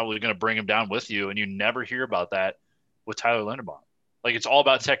 you're probably going to bring him down with you, and you never hear about that with Tyler Linderbaum. Like, it's all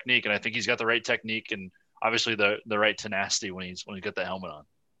about technique, and I think he's got the right technique and obviously the right tenacity when he's got the helmet on.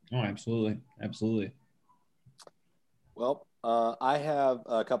 Oh, absolutely. Absolutely. Well, I have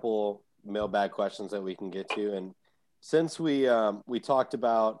a couple mailbag questions that we can get to. And since we talked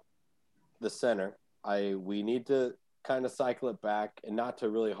about the center, we need to kind of cycle it back and not to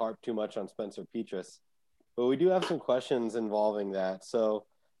really harp too much on Spencer Petras, but we do have some questions involving that. So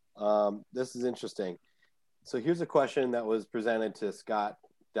this is interesting. So here's a question that was presented to Scott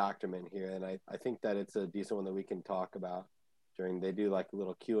Docterman here, and I think that it's a decent one that we can talk about they do like a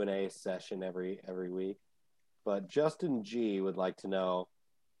little Q&A session every week. But Justin G would like to know,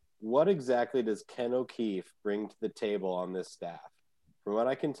 what exactly does Ken O'Keefe bring to the table on this staff? From what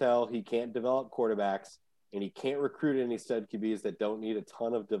I can tell, he can't develop quarterbacks, and he can't recruit any stud QBs that don't need a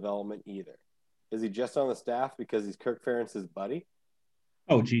ton of development either. Is he just on the staff because he's Kirk Ferentz's buddy?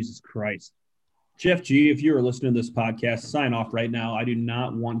 Oh, Jesus Christ. Jeff G., if you are listening to this podcast, sign off right now. I do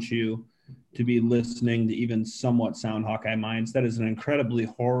not want you to be listening to even somewhat sound Hawkeye minds. That is an incredibly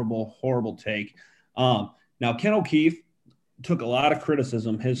horrible, horrible take. Now, Ken O'Keefe took a lot of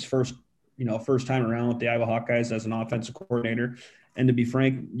criticism his first time around with the Iowa Hawkeyes as an offensive coordinator. And to be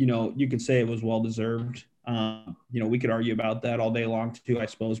frank, you could say it was well-deserved. We could argue about that all day long too, I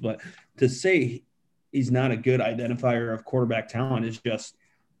suppose. But to say he's not a good identifier of quarterback talent is just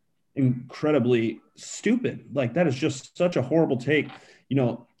incredibly stupid. Like, that is just such a horrible take.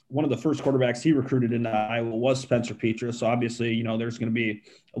 One of the first quarterbacks he recruited into Iowa was Spencer Petras. So obviously, there's going to be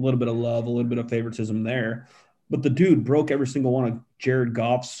a little bit of love, a little bit of favoritism there. But the dude broke every single one of Jared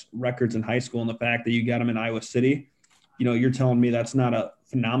Goff's records in high school. And the fact that you got him in Iowa City, you're telling me that's not a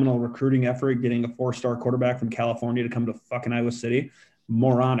phenomenal recruiting effort, getting a 4-star quarterback from California to come to fucking Iowa City.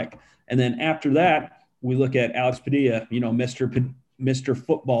 Moronic. And then after that, we look at Alex Padilla, Mr.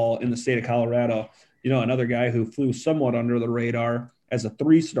 Football in the state of Colorado, another guy who flew somewhat under the radar as a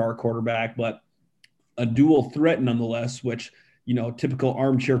 3-star quarterback, but a dual threat nonetheless, which, typical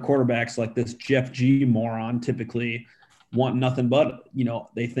armchair quarterbacks like this Jeff G moron typically want nothing but,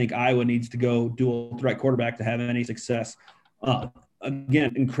 they think Iowa needs to go dual threat quarterback to have any success.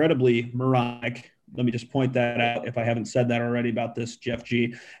 again, incredibly moronic. Let me just point that out if I haven't said that already about this Jeff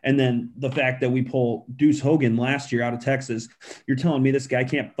G. And then the fact that we pull Deuce Hogan last year out of Texas. You're telling me this guy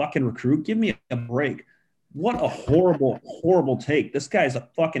can't fucking recruit? Give me a break. What a horrible, horrible take. This guy's a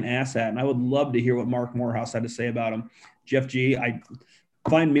fucking asshat, and I would love to hear what Mark Morehouse had to say about him. Jeff G,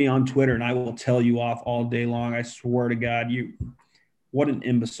 find me on Twitter, and I will tell you off all day long. I swear to God, what an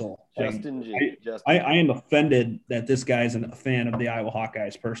imbecile. Justin G. I am offended that this guy's a fan of the Iowa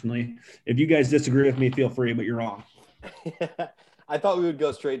Hawkeyes, personally. If you guys disagree with me, feel free, but you're wrong. I thought we would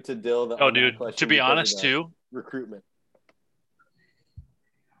go straight to Dill. Oh, dude, to be honest, too. Recruitment.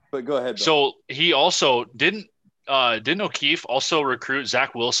 But go ahead, Bill. So he also didn't O'Keefe also recruit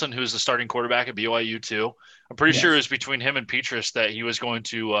Zach Wilson, who's the starting quarterback at BYU too? I'm pretty sure it was between him and Petrus that he was going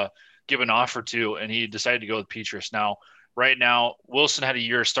to give an offer to, and he decided to go with Petrus. Now, right now, Wilson had a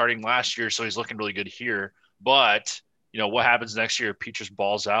year starting last year, so he's looking really good here. But, what happens next year if Petrus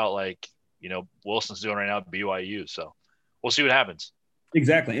balls out like, Wilson's doing right now at BYU. So we'll see what happens.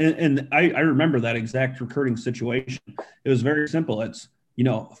 Exactly. And I remember that exact recruiting situation. It was very simple. It's,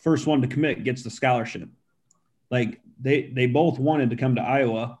 first one to commit gets the scholarship. Like they both wanted to come to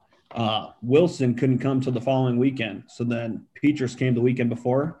Iowa. Wilson couldn't come till the following weekend. So then Petrus came the weekend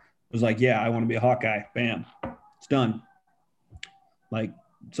before. It was like, yeah, I want to be a Hawkeye. Bam. It's done. Like,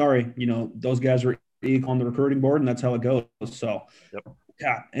 sorry, those guys are equal on the recruiting board, and that's how it goes. So,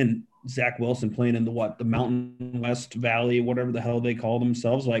 yeah. And Zach Wilson playing in the Mountain West Valley, whatever the hell they call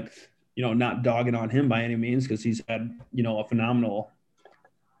themselves, like, not dogging on him by any means because he's had, a phenomenal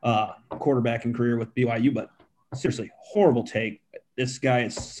quarterbacking career with BYU, but seriously, horrible take. This guy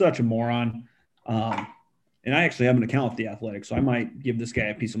is such a moron. And I actually have an account with The Athletic, so I might give this guy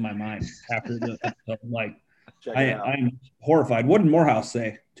a piece of my mind after the episode. Like, I'm horrified. What did Morehouse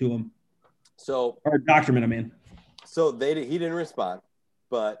say to him? Or Doctorman, I mean. So he didn't respond,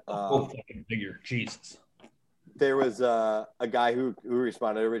 but fucking figure, Jesus. There was a guy who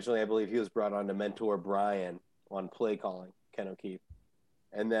responded originally. I believe he was brought on to mentor Brian on play calling, Ken O'Keefe,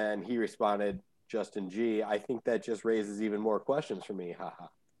 and then he responded, Justin G. I think that just raises even more questions for me. Haha.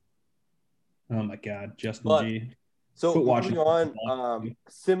 Oh my God, Justin G. So moving on,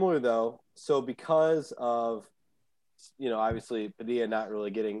 similar though. So because of, obviously Padilla not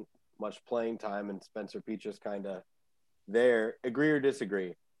really getting much playing time and Spencer Petrus kind of there, agree or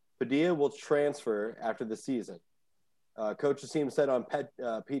disagree? Padilla will transfer after the season. Coach's team said on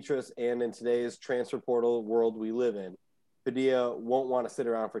Petrus, and in today's transfer portal world we live in, Padilla won't want to sit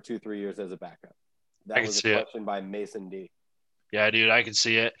around for 2-3 years as a backup. That was a question by Mason D. Yeah, dude, I can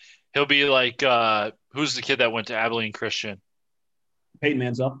see it. He'll be like, who's the kid that went to Abilene Christian? Peyton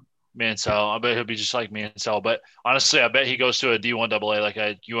Mansell. I bet he'll be just like Mansell. But honestly, I bet he goes to a D1 AA like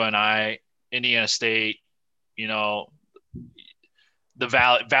a UNI, Indiana State, the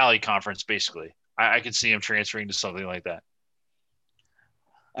Valley Conference, basically. I could see him transferring to something like that.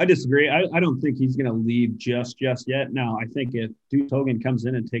 I disagree. I don't think he's going to leave just yet. Now, I think if Deuce Hogan comes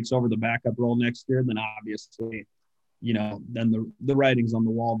in and takes over the backup role next year, then obviously, then the writing's on the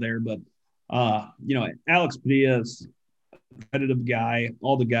wall there. But, Alex Padilla's a competitive guy.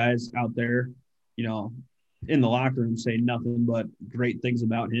 All the guys out there, in the locker room say nothing but great things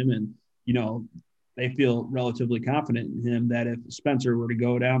about him. And, they feel relatively confident in him that if Spencer were to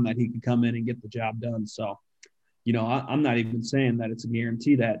go down, that he could come in and get the job done. So, I'm not even saying that it's a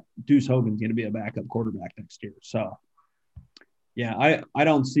guarantee that Deuce Hogan's going to be a backup quarterback next year. So, yeah, I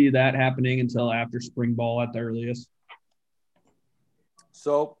don't see that happening until after spring ball at the earliest.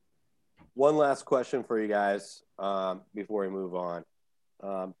 So, one last question for you guys before we move on.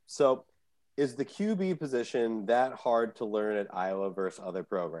 So, is the QB position that hard to learn at Iowa versus other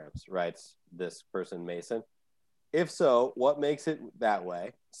programs, writes this person, Mason? If so, what makes it that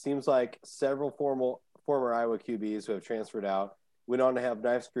way? Seems like several former Iowa QBs who have transferred out went on to have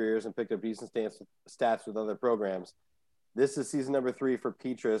nice careers and picked up decent stats with other programs. This is season number 3 for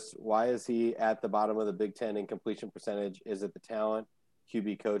Petrus. Why is he at the bottom of the Big Ten in completion percentage? Is it the talent?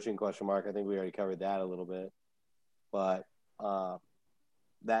 QB coaching, ? I think we already covered that a little bit. But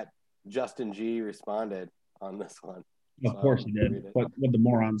that Justin G responded on this one. Of course he did. What did the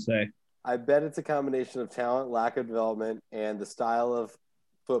moron say? I bet it's a combination of talent, lack of development, and the style of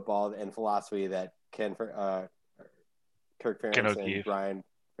football and philosophy that Kirk Ferentz and Brian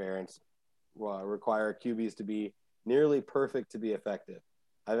Ferentz require QBs to be nearly perfect to be effective.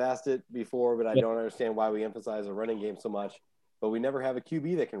 I've asked it before, but I don't understand why we emphasize a running game so much, but we never have a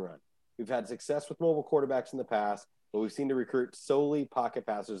QB that can run. We've had success with mobile quarterbacks in the past, but we've seen to recruit solely pocket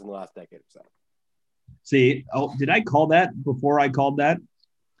passers in the last decade or so. See, did I call that before I called that?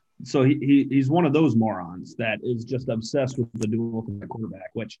 So he's one of those morons that is just obsessed with the dual threat quarterback,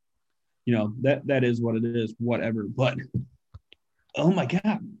 which, that is what it is, whatever. But oh my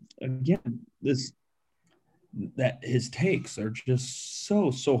God, again, that his takes are just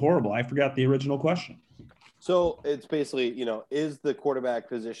so horrible. I forgot the original question. So it's basically, is the quarterback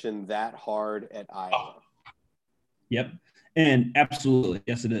position that hard at Iowa? Yep. And absolutely,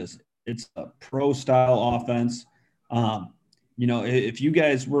 yes, it is. It's a pro style offense. If you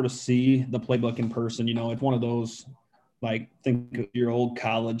guys were to see the playbook in person, it's one of those, like, think of your old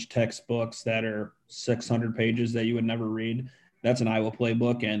college textbooks that are 600 pages that you would never read. That's an Iowa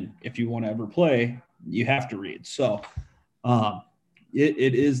playbook. And if you want to ever play, you have to read. So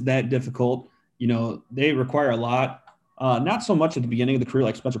it is that difficult. They require a lot, not so much at the beginning of the career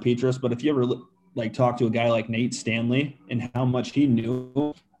like Spencer Petras, but if you ever talk to a guy like Nate Stanley and how much he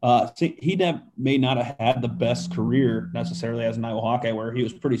knew, he may not have had the best career necessarily as an Iowa Hawkeye, where he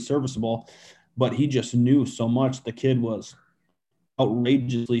was pretty serviceable, but he just knew so much. The kid was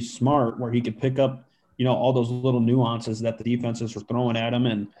outrageously smart, where he could pick up, all those little nuances that the defenses were throwing at him.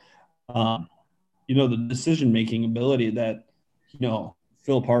 And, the decision-making ability that, Brian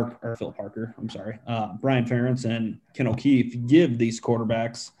Ferentz and Ken O'Keefe give these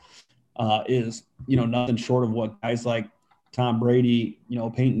quarterbacks is, nothing short of what guys like Tom Brady,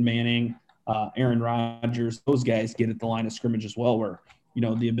 Peyton Manning, Aaron Rodgers, those guys get at the line of scrimmage as well, where,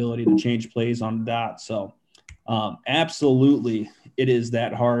 the ability to change plays on the dot. So absolutely, it is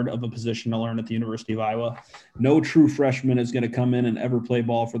that hard of a position to learn at the University of Iowa. No true freshman is going to come in and ever play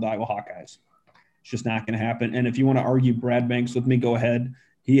ball for the Iowa Hawkeyes. It's just not going to happen. And if you want to argue Brad Banks with me, go ahead.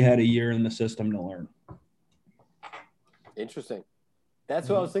 He had a year in the system to learn. Interesting. That's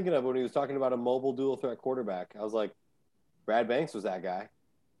what I was thinking of when he was talking about a mobile dual threat quarterback. I was like, Brad Banks was that guy.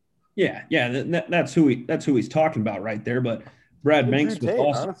 Yeah. That's who he's talking about right there. But Brad Banks was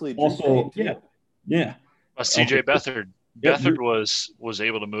also yeah. CJ Beathard. Beathard was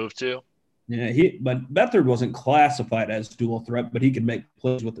able to move too. Yeah, but Beathard wasn't classified as dual threat, but he could make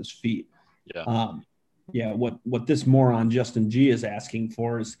plays with his feet. Yeah. What this moron Justin G is asking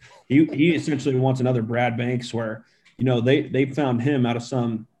for is he essentially wants another Brad Banks, where they found him out of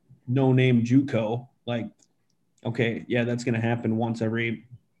some no-name JUCO. Like, okay, yeah, that's going to happen once every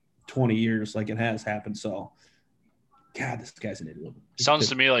 20 years, like it has happened. So, God, this guy's an idiot. Sounds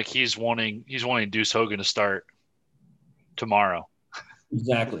to me like he's wanting Deuce Hogan to start tomorrow.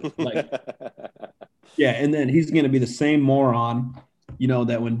 Exactly. Yeah, and then he's going to be the same moron,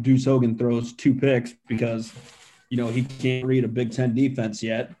 that when Deuce Hogan throws 2 picks because, he can't read a Big Ten defense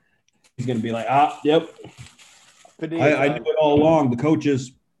yet, he's going to be like, yep. I knew it all along. The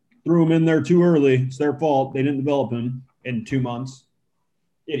coaches threw him in there too early. It's their fault. They didn't develop him in 2 months.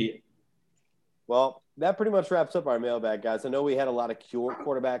 Idiot. Well, that pretty much wraps up our mailbag, guys. I know we had a lot of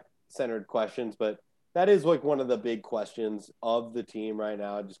quarterback-centered questions, but that is like one of the big questions of the team right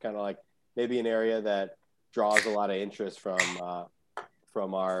now. Just kind of like maybe an area that draws a lot of interest from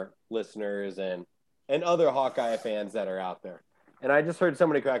our listeners and other Hawkeye fans that are out there. And I just heard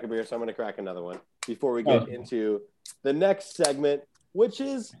somebody crack a beer, so I'm going to crack another one before we get into the next segment, which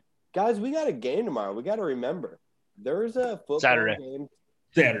is, guys, we got a game tomorrow. We got to remember there's a football game.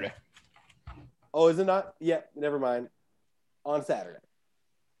 Saturday. Oh, is it not? Yeah, never mind. On Saturday.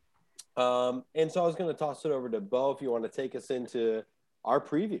 And so I was going to toss it over to Bo if you want to take us into our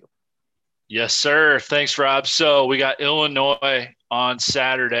preview. Yes, sir. Thanks, Rob. So we got Illinois on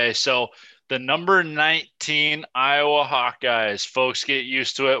Saturday. So the number 19 Iowa Hawkeyes, folks, get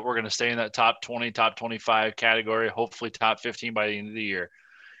used to it. We're going to stay in that top 20, top 25 category, hopefully top 15 by the end of the year.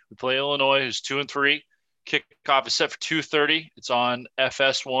 We play Illinois, who's 2-3. Kickoff is set for 2:30. It's on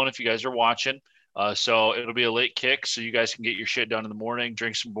FS1 if you guys are watching. So it'll be a late kick, so you guys can get your shit done in the morning,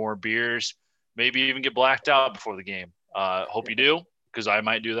 drink some more beers, maybe even get blacked out before the game. Hope you do, because I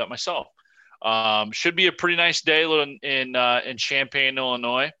might do that myself. Should be a pretty nice day in Champaign,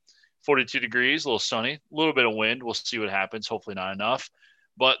 Illinois. 42 degrees, a little sunny, a little bit of wind. We'll see what happens. Hopefully not enough.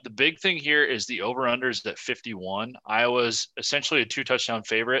 But the big thing here is the over-under is at 51. Iowa's essentially a 2-touchdown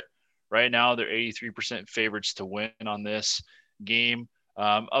favorite. Right now, they're 83% favorites to win on this game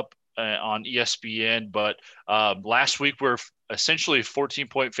up on ESPN. But last week, we're essentially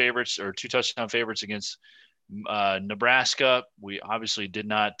 14-point favorites or 2-touchdown favorites against Nebraska. We obviously did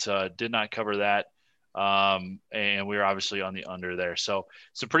not cover that. And we were obviously on the under there. So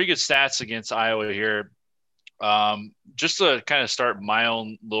some pretty good stats against Iowa here. Just to kind of start my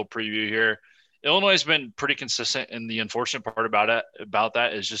own little preview here, Illinois has been pretty consistent, and the unfortunate part about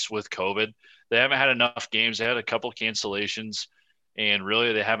that is just with COVID. They haven't had enough games. They had a couple cancellations. and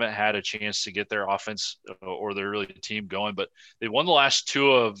really they haven't had a chance to get their offense or their really team going. But they won the last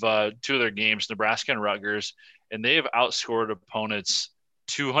two of their games, Nebraska and Rutgers, and they have outscored opponents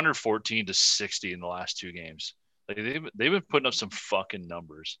 214-60 in the last two games. Like they've been putting up some fucking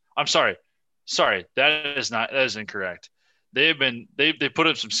numbers. I'm sorry, that is incorrect. They put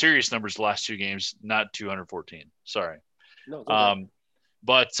up some serious numbers the last two games, not 214. Sorry. No,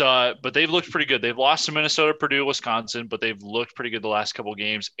 it's okay. But they've looked pretty good. They've lost to Minnesota, Purdue, Wisconsin, but they've looked pretty good the last couple of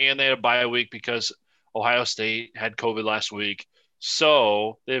games. And they had a bye week because Ohio State had COVID last week.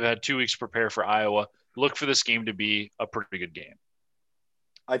 So they've had 2 weeks to prepare for Iowa. Look for this game to be a pretty good game.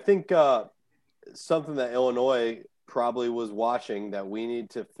 I think something that Illinois probably was watching that we need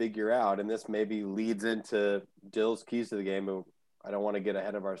to figure out, and this maybe leads into Dill's keys to the game, but I don't want to get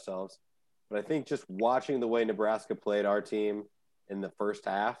ahead of ourselves. But I think just watching the way Nebraska played our team in the first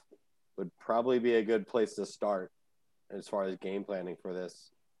half would probably be a good place to start as far as game planning for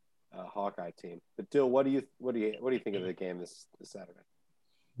this Hawkeye team. But Dill, what do you think of the game this Saturday?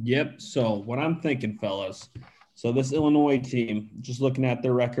 Yep. So what I'm thinking, fellas, so this Illinois team, just looking at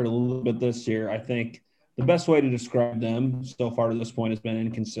their record a little bit this year, I think the best way to describe them so far to this point has been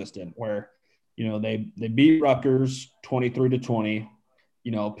inconsistent, where, they beat Rutgers 23-20,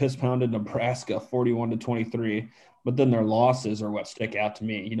 piss pounded Nebraska 41-23, but then their losses are what stick out to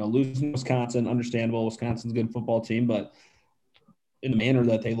me. Losing Wisconsin, understandable. Wisconsin's a good football team, but in the manner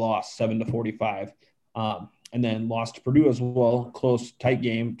that they lost 7-45, and then lost to Purdue as well, close, tight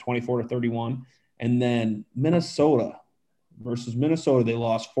game, 24-31. And then Minnesota versus Minnesota, they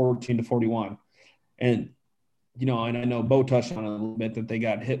lost 14-41. And, and I know Bo touched on it a little bit that they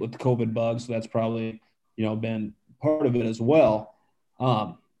got hit with the COVID bug, so that's probably, been part of it as well.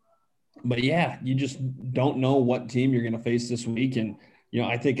 But yeah, you just don't know what team you're going to face this week. And,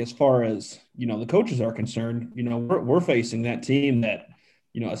 I think as far as, the coaches are concerned, we're facing that team that,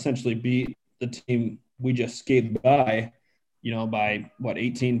 essentially beat the team we just skated by, by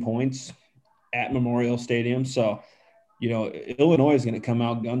 18 points at Memorial Stadium. So, Illinois is going to come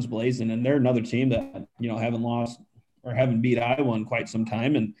out guns blazing, and they're another team that, haven't lost or haven't beat Iowa in quite some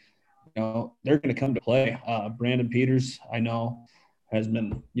time. And, they're going to come to play. Brandon Peters, I know, has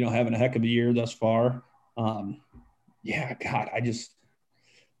been, having a heck of a year thus far. Yeah, God, I just,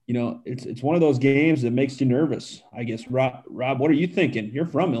 it's one of those games that makes you nervous, I guess. Rob, what are you thinking? You're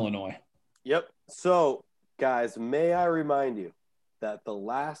from Illinois. Yep. So, guys, may I remind you that the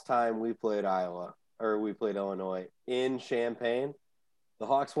last time we played Illinois in Champaign, the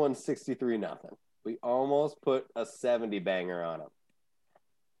Hawks won 63-0. We almost put a 70 banger on them.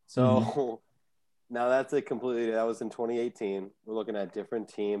 So now that was in 2018. We're looking at different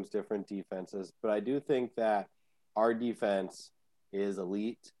teams, different defenses, but I do think that our defense is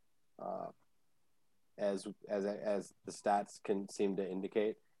elite, as the stats can seem to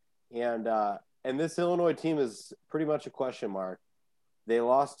indicate. And this Illinois team is pretty much a question mark. They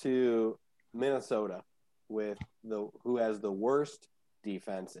lost to Minnesota who has the worst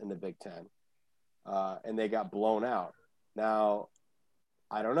defense in the Big Ten, and they got blown out. Now,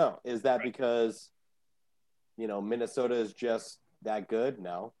 I don't know. Is that because, Minnesota is just that good?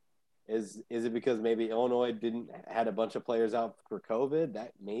 No. Is it because maybe Illinois had a bunch of players out for COVID?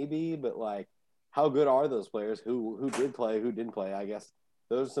 That maybe, but how good are those players? Who did play? Who didn't play? I guess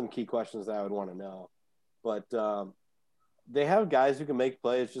those are some key questions that I would want to know. But they have guys who can make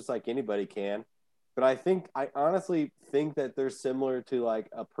plays just like anybody can. But I honestly think that they're similar to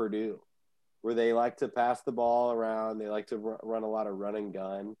a Purdue, where they like to pass the ball around. They like to run a lot of run and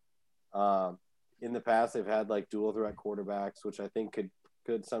gun. In the past, they've had dual threat quarterbacks, which I think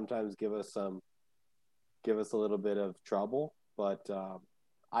could sometimes give us a little bit of trouble. But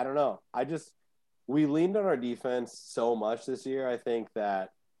I don't know. We leaned on our defense so much this year. I think that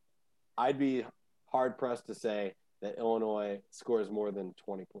I'd be hard pressed to say that Illinois scores more than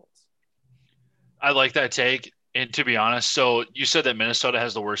 20 points. I like that take. And to be honest, so you said that Minnesota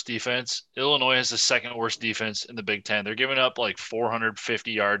has the worst defense. Illinois has the second worst defense in the Big Ten. They're giving up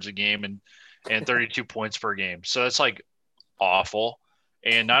 450 yards a game and 32 points per game. So that's awful.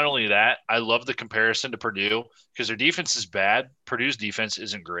 And not only that, I love the comparison to Purdue because their defense is bad. Purdue's defense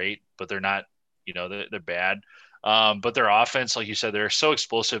isn't great, but they're not, they're bad. But their offense, like you said, they're so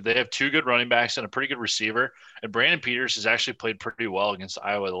explosive. They have 2 good running backs and a pretty good receiver. And Brandon Peters has actually played pretty well against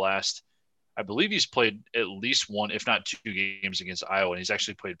Iowa the last – I believe he's played at least 1, if not 2 games against Iowa, and he's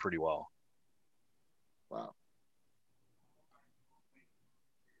actually played pretty well. Wow.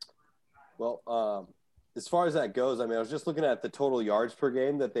 Well, as far as that goes, I was just looking at the total yards per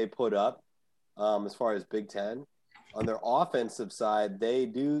game that they put up as far as Big Ten. On their offensive side, they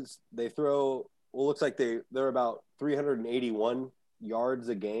throw – looks like they're about 381 yards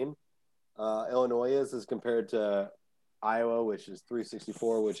a game. Illinois is as compared to Iowa, which is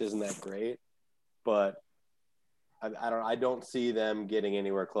 364, which isn't that great. But I don't see them getting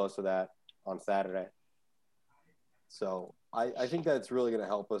anywhere close to that on Saturday. So I think that's really going to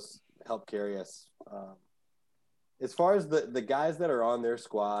help carry us. As far as the guys that are on their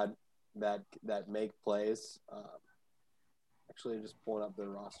squad that make plays, actually I'm just pulling up their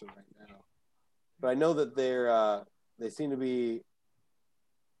roster right now. But I know that they seem to be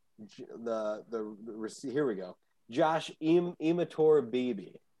here we go. Josh Imator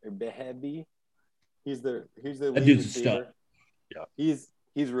Beebe or Behebi. He's the lead dude's a receiver. stud. Yeah. He's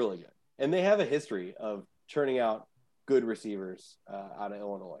really good. And they have a history of churning out good receivers out of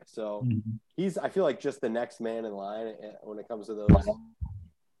Illinois. So he's, I feel like, just the next man in line when it comes to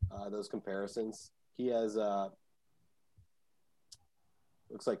those comparisons. He has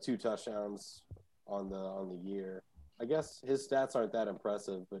looks like 2 touchdowns on the year. I guess his stats aren't that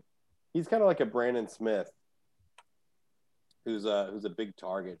impressive, but he's kind of like a Brandon Smith, who's a big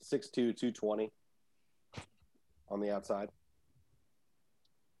target, 6'2", 220 on the outside.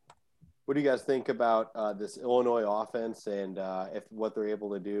 What do you guys think about this Illinois offense and what they're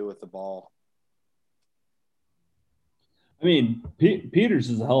able to do with the ball? I mean, Peters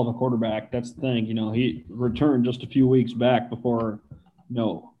is a hell of a quarterback. That's the thing. He returned just a few weeks back before,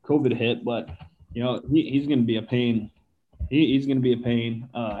 COVID hit, but, he's going to be a pain. He's going to be a pain.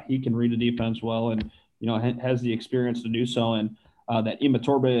 He can read the defense well and, has the experience to do so. And that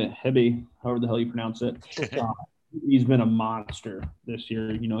Imatorbe Hebi, however the hell you pronounce it, he's been a monster this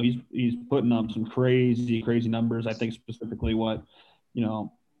year. He's putting up some crazy numbers. I think specifically what,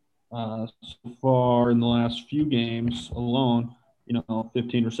 so far in the last few games alone,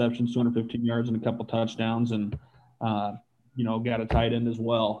 15 receptions, 215 yards, and a couple touchdowns, and got a tight end as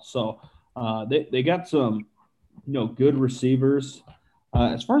well. So they got some, good receivers.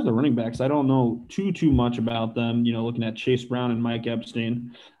 As far as the running backs, I don't know too much about them. Looking at Chase Brown and Mike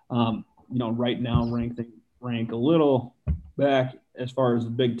Epstein, right now rank a little back as far as the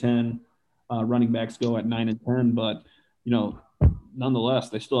Big Ten running backs go at 9 and 10, but nonetheless,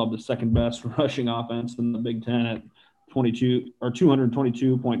 they still have the second best rushing offense in the Big Ten at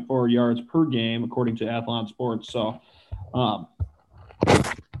 222.4 yards per game, according to Athlon Sports. So, I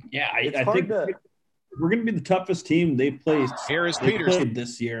think we're going to be the toughest team they've played. Here is Peters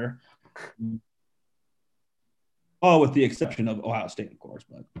this year. Oh, with the exception of Ohio State, of course,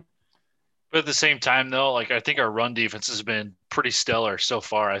 but at the same time, though, I think our run defense has been pretty stellar so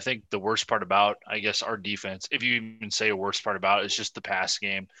far. I think the worst part about, our defense, if you even say a worst part about it, is just the pass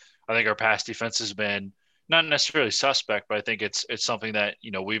game. I think our pass defense has been not necessarily suspect, but I think it's something that,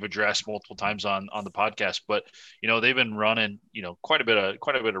 we've addressed multiple times on the podcast. But, they've been running, quite a bit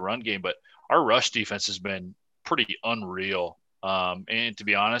of run game, but our rush defense has been pretty unreal. And to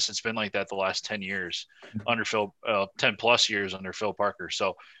be honest, it's been like that the last 10 years under 10 plus years under Phil Parker.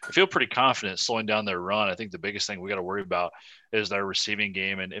 So I feel pretty confident slowing down their run. I think the biggest thing we got to worry about is their receiving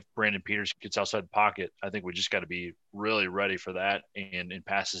game. And if Brandon Peters gets outside the pocket, I think we just got to be really ready for that and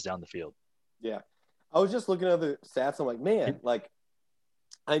passes down the field. Yeah. I was just looking at other stats. I'm like, man,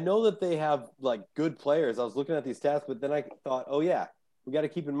 I know that they have good players. I was looking at these stats, but then I thought, oh yeah, we got to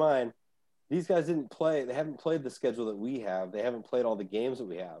keep in mind, these guys didn't play. They haven't played the schedule that we have. They haven't played all the games that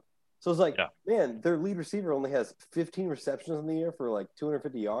we have. So it's like, man, their lead receiver only has 15 receptions in the year for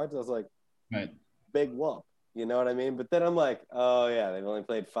 250 yards. I was like, right, big whoop. You know what I mean? But then I'm like, oh yeah, they've only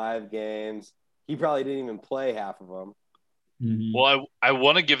played 5 games. He probably didn't even play half of them. Mm-hmm. Well, I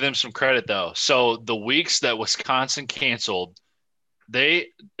want to give them some credit though. So the weeks that Wisconsin canceled,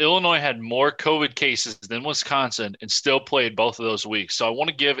 Illinois had more COVID cases than Wisconsin and still played both of those weeks. So I want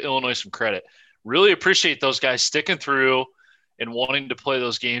to give Illinois some credit. Really appreciate those guys sticking through and wanting to play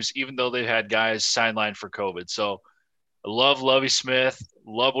those games, even though they had guys sidelined for COVID. So I love Lovie Smith.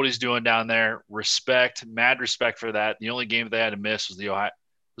 Love what he's doing down there. Mad respect for that. The only game they had to miss was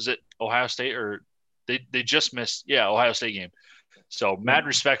Ohio State, or they just missed? Yeah, Ohio State game. So mad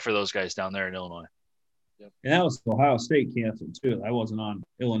respect for those guys down there in Illinois. And that was Ohio State canceled too. I wasn't on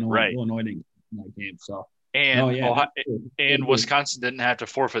Illinois. Right. Illinois didn't in that game. So and Wisconsin didn't have to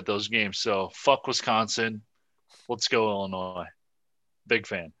forfeit those games. So fuck Wisconsin. Let's go Illinois. Big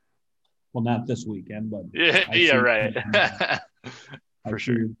fan. Well, not this weekend, but yeah, right. For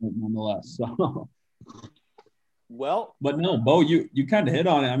sure. Nonetheless. So. Well, but no, Bo, you kind of hit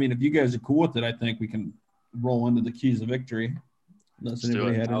on it. I mean, if you guys are cool with it, I think we can roll into the keys of victory. Let's do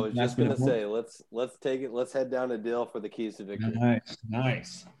it. I was just gonna say, let's take it. Let's head down to Dill for the keys to victory.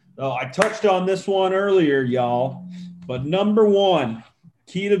 Nice. Oh, I touched on this one earlier, y'all. But number one,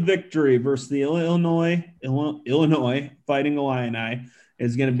 key to victory versus the Illinois Fighting Illini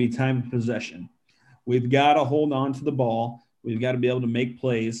is going to be time of possession. We've got to hold on to the ball. We've got to be able to make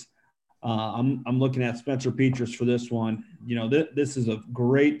plays. I'm looking at Spencer Petras for this one. This is a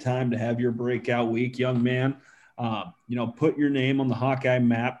great time to have your breakout week, young man. Put your name on the Hawkeye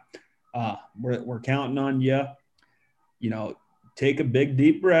map. We're counting on you. Take a big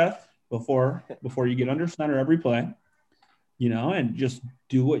deep breath before you get under center every play. And just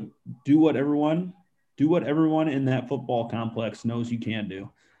do what everyone in that football complex knows you can do,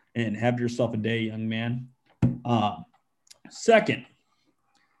 and have yourself a day, young man. Second,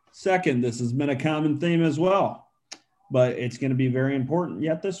 this has been a common theme as well, but it's going to be very important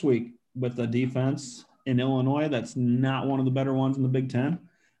yet this week with the defense in Illinois. That's not one of the better ones in the Big Ten.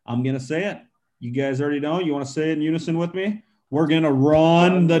 I'm going to say it. You guys already know. You want to say it in unison with me? We're going to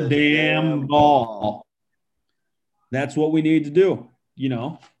run the damn ball. That's what we need to do.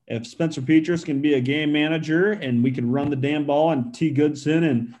 If Spencer Petras can be a game manager and we can run the damn ball, and T. Goodson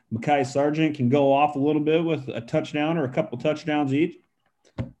and Mekhi Sargent can go off a little bit with a touchdown or a couple touchdowns each,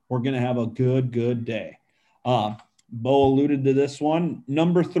 we're going to have a good day. Bo alluded to this one.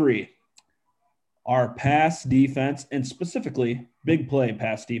 Number 3, our pass defense, and specifically big play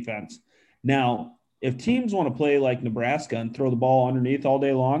pass defense. Now, if teams want to play like Nebraska and throw the ball underneath all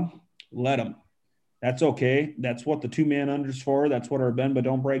day long, let them. That's okay. That's what the 2-man under's for. That's what our bend but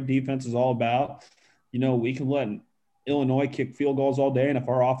don't break defense is all about. We can let Illinois kick field goals all day, and if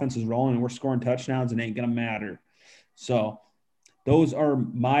our offense is rolling and we're scoring touchdowns, it ain't going to matter. So those are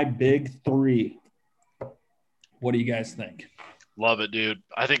my big 3. What do you guys think? Love it, dude.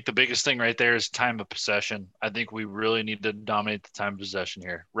 I think the biggest thing right there is time of possession. I think we really need to dominate the time of possession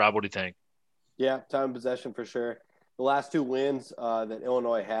here. Rob, what do you think? Yeah, time of possession for sure. The last 2 wins that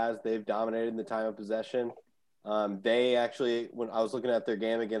Illinois has, they've dominated the time of possession. They actually, when I was looking at their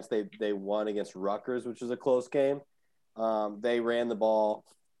game they won against Rutgers, which was a close game. They ran the ball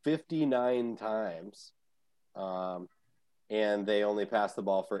 59 times, and they only passed the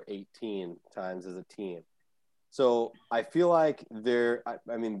ball for 18 times as a team. So I feel like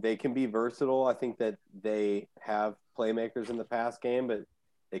they can be versatile. I think that they have playmakers in the pass game, but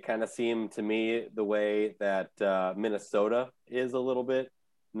they kind of seem to me the way that Minnesota is a little bit,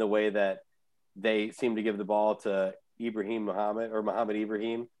 in the way that they seem to give the ball to Mohamed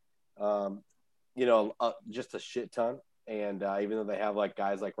Ibrahim, just a shit ton. And even though they have like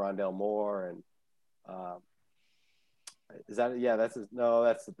guys like Rondale Moore and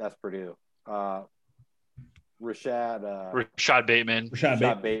that's Purdue. Rashad Bateman.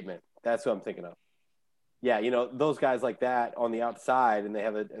 Rashad Bateman. That's what I'm thinking of. Yeah, those guys like that on the outside, and they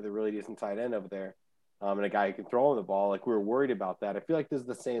have a really decent tight end over there, and a guy who can throw on the ball. Like, we were worried about that. I feel like this is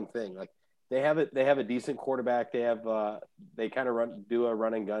the same thing. Like, they have a decent quarterback. They have they kind of do a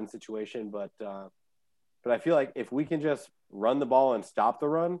run and gun situation, but I feel like if we can just run the ball and stop the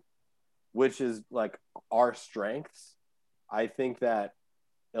run, which is like our strengths, I think that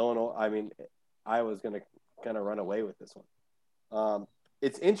Iowa's going to kind of run away with this one.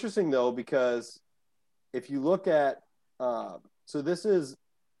 It's interesting though, because if you look at so this is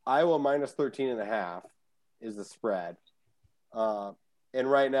Iowa minus 13.5 is the spread. And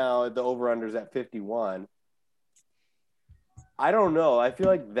right now the over-under is at 51. I don't know. I feel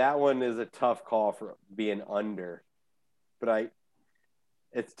like that one is a tough call for being under. But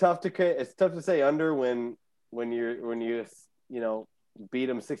it's tough to say under when you beat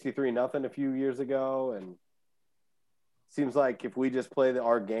them 63-0 a few years ago, and seems like if we just play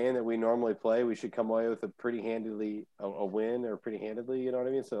our game that we normally play, we should come away with a pretty handily a win, or pretty handedly, you know what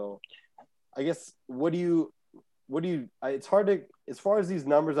I mean? So I guess what do you it's hard to, as far as these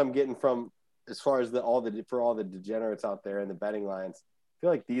numbers I'm getting from, as far as all the degenerates out there and the betting lines, I feel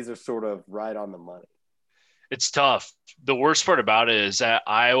like these are sort of right on the money. It's tough. The worst part about it is that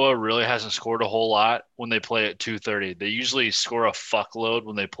Iowa really hasn't scored a whole lot when they play at 2:30. They usually score a fuckload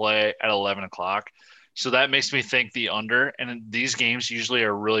when they play at 11 o'clock. So that makes me think the under. And these games usually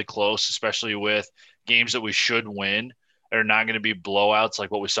are really close, especially with games that we should win. They're not going to be blowouts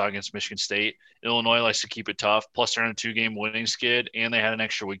like what we saw against Michigan State. Illinois likes to keep it tough. Plus, they're on a 2-game winning skid, and they had an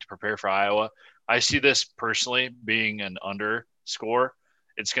extra week to prepare for Iowa. I see this personally being an under score.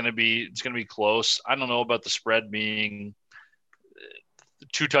 It's going to be close. I don't know about the spread being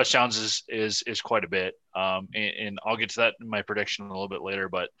 2 touchdowns is quite a bit. And I'll get to that in my prediction a little bit later,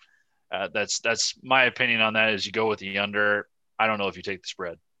 but that's my opinion on that. Is you go with the under. I don't know if you take the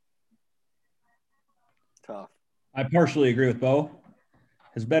spread. Tough. I partially agree with Bo.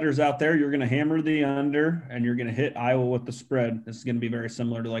 As bettors out there, you're going to hammer the under, and you're going to hit Iowa with the spread. This is going to be very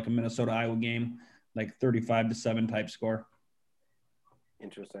similar to like a Minnesota-Iowa game, like 35-7 type score.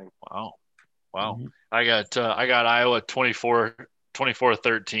 Interesting. Wow. Mhm. I got Iowa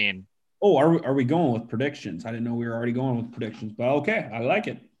 24-13. Oh, are we going with predictions? I didn't know we were already going with predictions, but okay, I like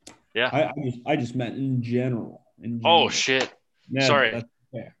it. Yeah. I just meant in general. Oh shit. Yeah, Sorry.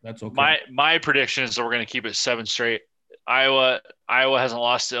 that's okay. My prediction is that we're going to keep it 7 straight. Iowa hasn't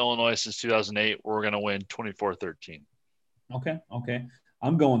lost to Illinois since 2008. We're going to win 24-13. Okay.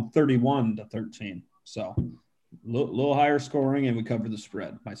 I'm going 31-13. So a little higher scoring, and we cover the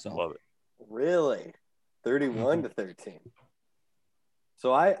spread myself. Love it. Really? 31-13.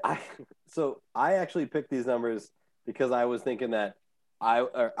 So I actually picked these numbers because I was thinking that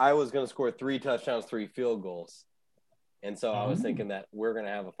I was going to score 3 touchdowns, 3 field goals. And so I was thinking that we're going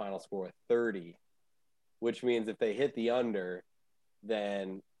to have a final score of 30, which means if they hit the under,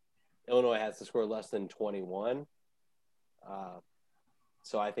 then Illinois has to score less than 21.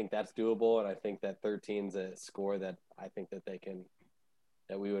 So I think that's doable, and I think that 13 is a score that I think that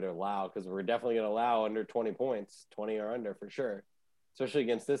we would allow, because we're definitely going to allow under 20 points, 20 or under for sure, especially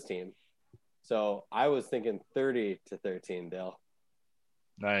against this team. So I was thinking 30-13, Dale.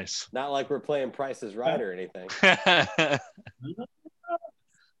 Nice. Not like we're playing Price is Right or anything.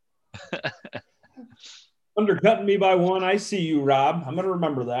 Undercutting me by 1. I see you, Rob. I'm going to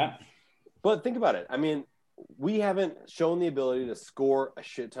remember that. But think about it. I mean, we haven't shown the ability to score a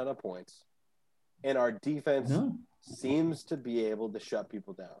shit ton of points, and our defense seems to be able to shut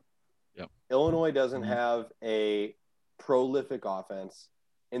people down. Yep. Illinois doesn't have a prolific offense,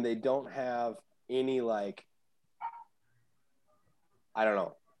 and they don't have any, like, I don't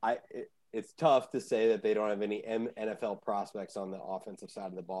know. It's tough to say that they don't have any NFL prospects on the offensive side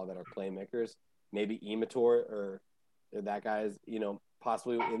of the ball that are playmakers. Maybe Emator or that guy is,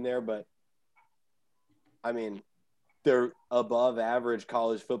 possibly in there, but I mean, they're above average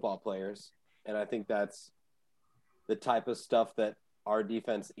college football players, and I think that's the type of stuff that our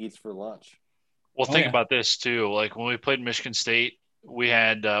defense eats for lunch. Well, think about this too. Like when we played Michigan State, we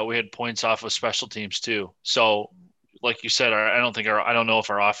had points off of special teams too. So, like you said, I don't know if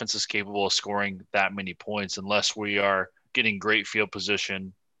our offense is capable of scoring that many points unless we are getting great field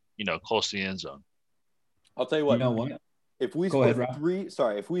position, close to the end zone. I'll tell you what. You know what? If we score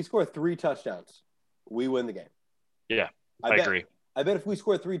 3 touchdowns, we win the game. Yeah, I agree. I bet if we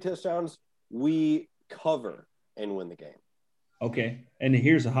score 3 touchdowns, we cover and win the game. Okay. And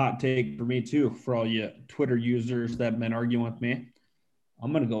here's a hot take for me too, for all you Twitter users that have been arguing with me.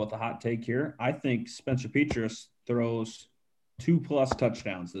 I'm going to go with a hot take here. I think Spencer Petras throws 2+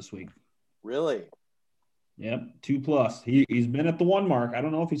 touchdowns this week. Really? Yep, 2+. He's been at the 1 mark. I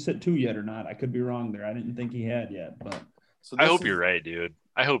don't know if he's hit 2 yet or not. I could be wrong there. I didn't think he had yet, but I hope you're right, dude.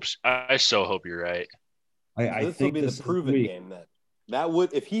 I so hope you're right. I think will be the proven game that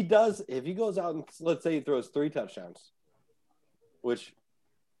would, if he goes out and let's say he throws 3 touchdowns, which,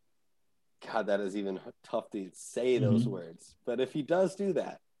 God, that is even tough to say those words. But if he does do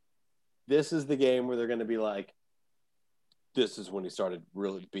that, this is the game where they're going to be like, this is when he started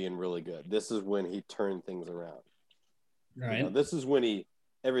really being really good. This is when he turned things around. Right. This is when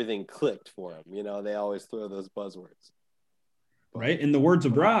everything clicked for him. They always throw those buzzwords. Right. In the words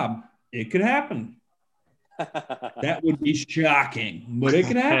of Rob, it could happen. That would be shocking, but it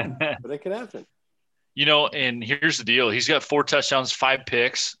could happen. And here's the deal. He's got 4 touchdowns, 5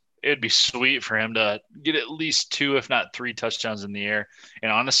 picks. It'd be sweet for him to get at least 2, if not 3 touchdowns in the air.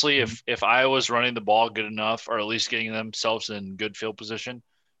 And honestly, if Iowa's running the ball good enough, or at least getting themselves in good field position,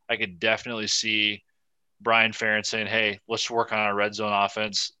 I could definitely see Brian Ferentz saying, hey, let's work on our red zone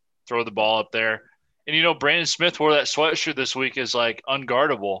offense, throw the ball up there. And, Brandon Smith wore that sweatshirt this week is like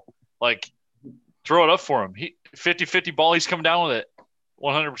unguardable. Like, throw it up for him. 50-50 ball, he's coming down with it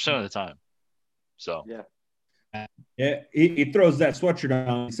 100% of the time. So, yeah, he throws that sweatshirt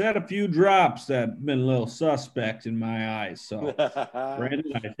on. He's had a few drops that have been a little suspect in my eyes. So,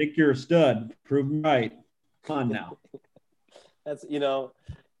 Brandon, I think you're a stud. Prove me right. Come on now. That's,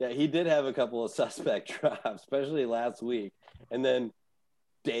 he did have a couple of suspect drops, especially last week. And then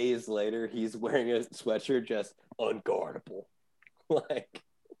days later, he's wearing a sweatshirt just unguardable. Like,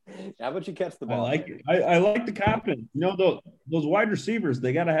 how about you catch the ball? I like it. I like the confidence. Those wide receivers,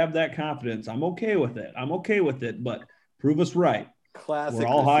 they got to have that confidence. I'm okay with it. But prove us right. Classic. We're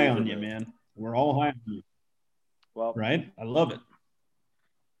all high on you, man. We're all high on you. Well, right? I love it.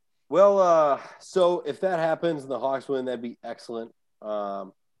 Well, so if that happens and the Hawks win, that'd be excellent.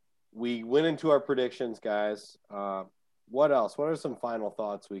 We went into our predictions, guys. What else? What are some final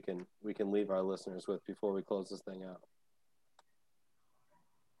thoughts we can leave our listeners with before we close this thing out?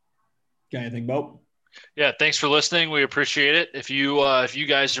 Got anything, Bo? Yeah, thanks for listening. We appreciate it. If you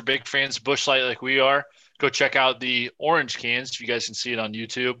guys are big fans of Busch Light like we are, go check out the orange cans. If you guys can see it on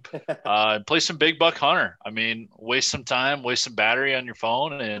YouTube, and play some Big Buck Hunter. I mean, waste some time, waste some battery on your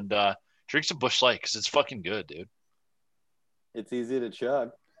phone, and drink some Busch Light because it's fucking good, dude. It's easy to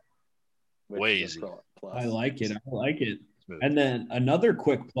chug. Way easy. I like it. And then another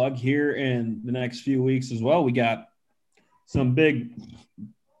quick plug here in the next few weeks as well. We got some big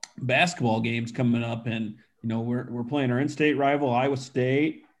basketball games coming up, and we're playing our in-state rival Iowa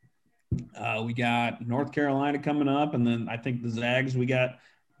State. We got North Carolina coming up, and then I think the Zags, we got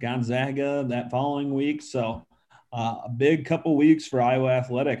Gonzaga that following week. So a big couple weeks for Iowa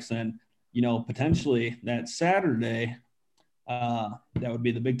athletics, and potentially that Saturday, that would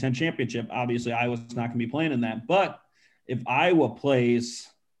be the Big Ten championship. Obviously, Iowa's not going to be playing in that, but if Iowa plays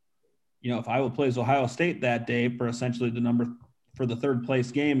Ohio State that day for essentially the third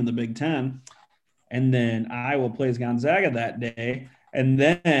place game in the Big Ten, and then Iowa plays Gonzaga that day, and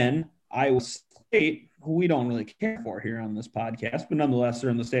then Iowa State, who we don't really care for here on this podcast, but nonetheless, they're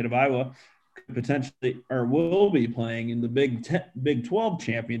in the state of Iowa, could potentially or will be playing in the Big 12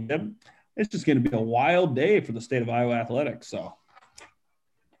 championship. It's just going to be a wild day for the state of Iowa athletics. So,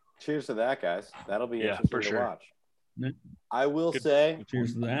 cheers to that, guys. That'll be interesting to watch. I will say,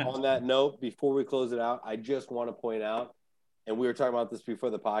 cheers to that. On that note, before we close it out, I just want to point out, and we were talking about this before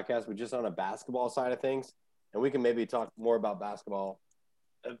the podcast, but just on a basketball side of things, and we can maybe talk more about basketball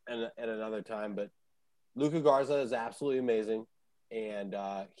at another time, but Luka Garza is absolutely amazing, and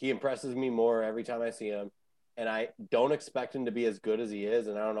he impresses me more every time I see him, and I don't expect him to be as good as he is,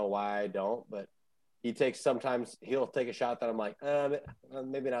 and I don't know why I don't, but sometimes he'll take a shot that I'm like,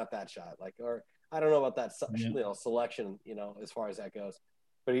 maybe not that shot, or I don't know about that selection, as far as that goes,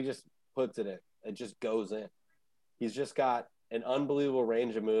 but he just puts it in. It just goes in. He's just got an unbelievable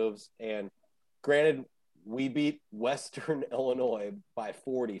range of moves, and granted, we beat Western Illinois by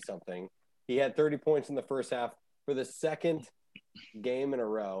 40-something. He had 30 points in the first half for the second game in a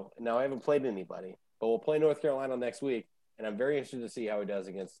row. Now, I haven't played anybody, but we'll play North Carolina next week, and I'm very interested to see how he does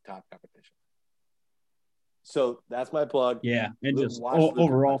against top competition. So that's my plug. Yeah, and just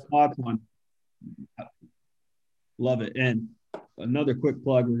overall thoughts on – love it. And another quick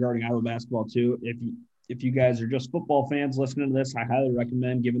plug regarding Iowa basketball too. If you guys are just football fans listening to this, I highly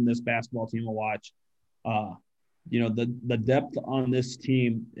recommend giving this basketball team a watch. The depth on this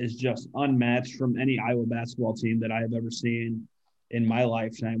team is just unmatched from any Iowa basketball team that I have ever seen in my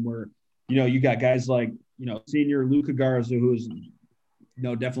lifetime, where, you got guys like, senior Luka Garza, who's,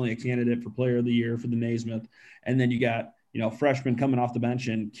 definitely a candidate for player of the year for the Naismith. And then you got, freshman coming off the bench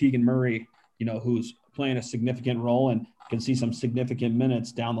and Keegan Murray, who's playing a significant role and can see some significant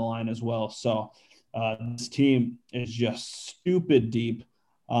minutes down the line as well. So this team is just stupid deep.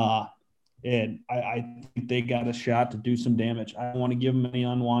 And I think they got a shot to do some damage. I don't want to give them any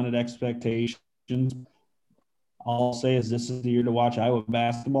unwanted expectations. All I'll say is this is the year to watch Iowa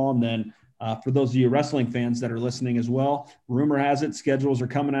basketball. And then for those of you wrestling fans that are listening as well, rumor has it schedules are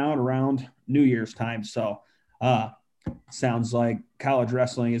coming out around New Year's time. So sounds like college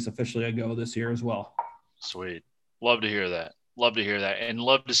wrestling is officially a go this year as well. Sweet. Love to hear that. And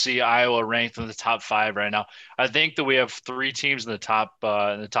love to see Iowa ranked in the top 5 right now. I think that we have 3 teams in the top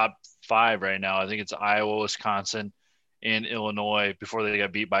 5 right now. I think it's Iowa, Wisconsin, and Illinois before they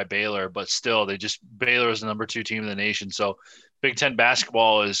got beat by Baylor. But still, Baylor is the number 2 team in the nation. So Big Ten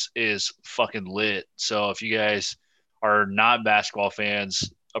basketball is fucking lit. So if you guys are not basketball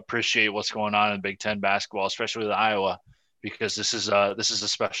fans, appreciate what's going on in Big Ten basketball, especially with Iowa, because this is a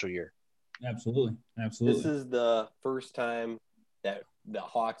special year. Absolutely. This is the first time that the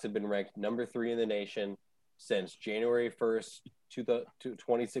Hawks have been ranked number 3 in the nation since January 1st,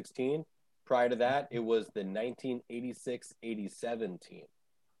 2016. Prior to that, it was the 1986-87 team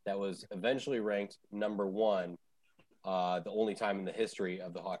that was eventually ranked number 1, the only time in the history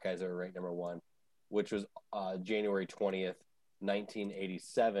of the Hawkeyes that were ranked number 1, which was January 20th,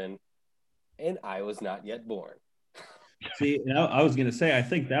 1987, and I was not yet born. See, I was going to say, I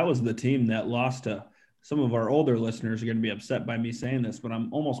think that was the team that lost to some of our older listeners are going to be upset by me saying this, but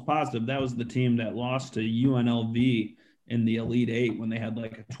I'm almost positive that was the team that lost to UNLV in the Elite 8 when they had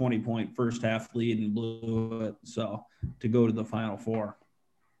like a 20-point first half lead and blew it. So to go to the Final Four.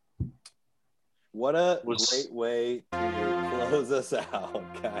 What a great way to close us out,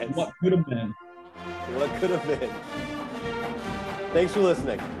 guys. What could have been. Thanks for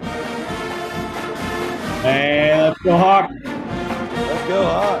listening. Hey, let's go Hawks. Let's go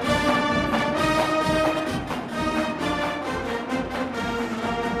Hawks.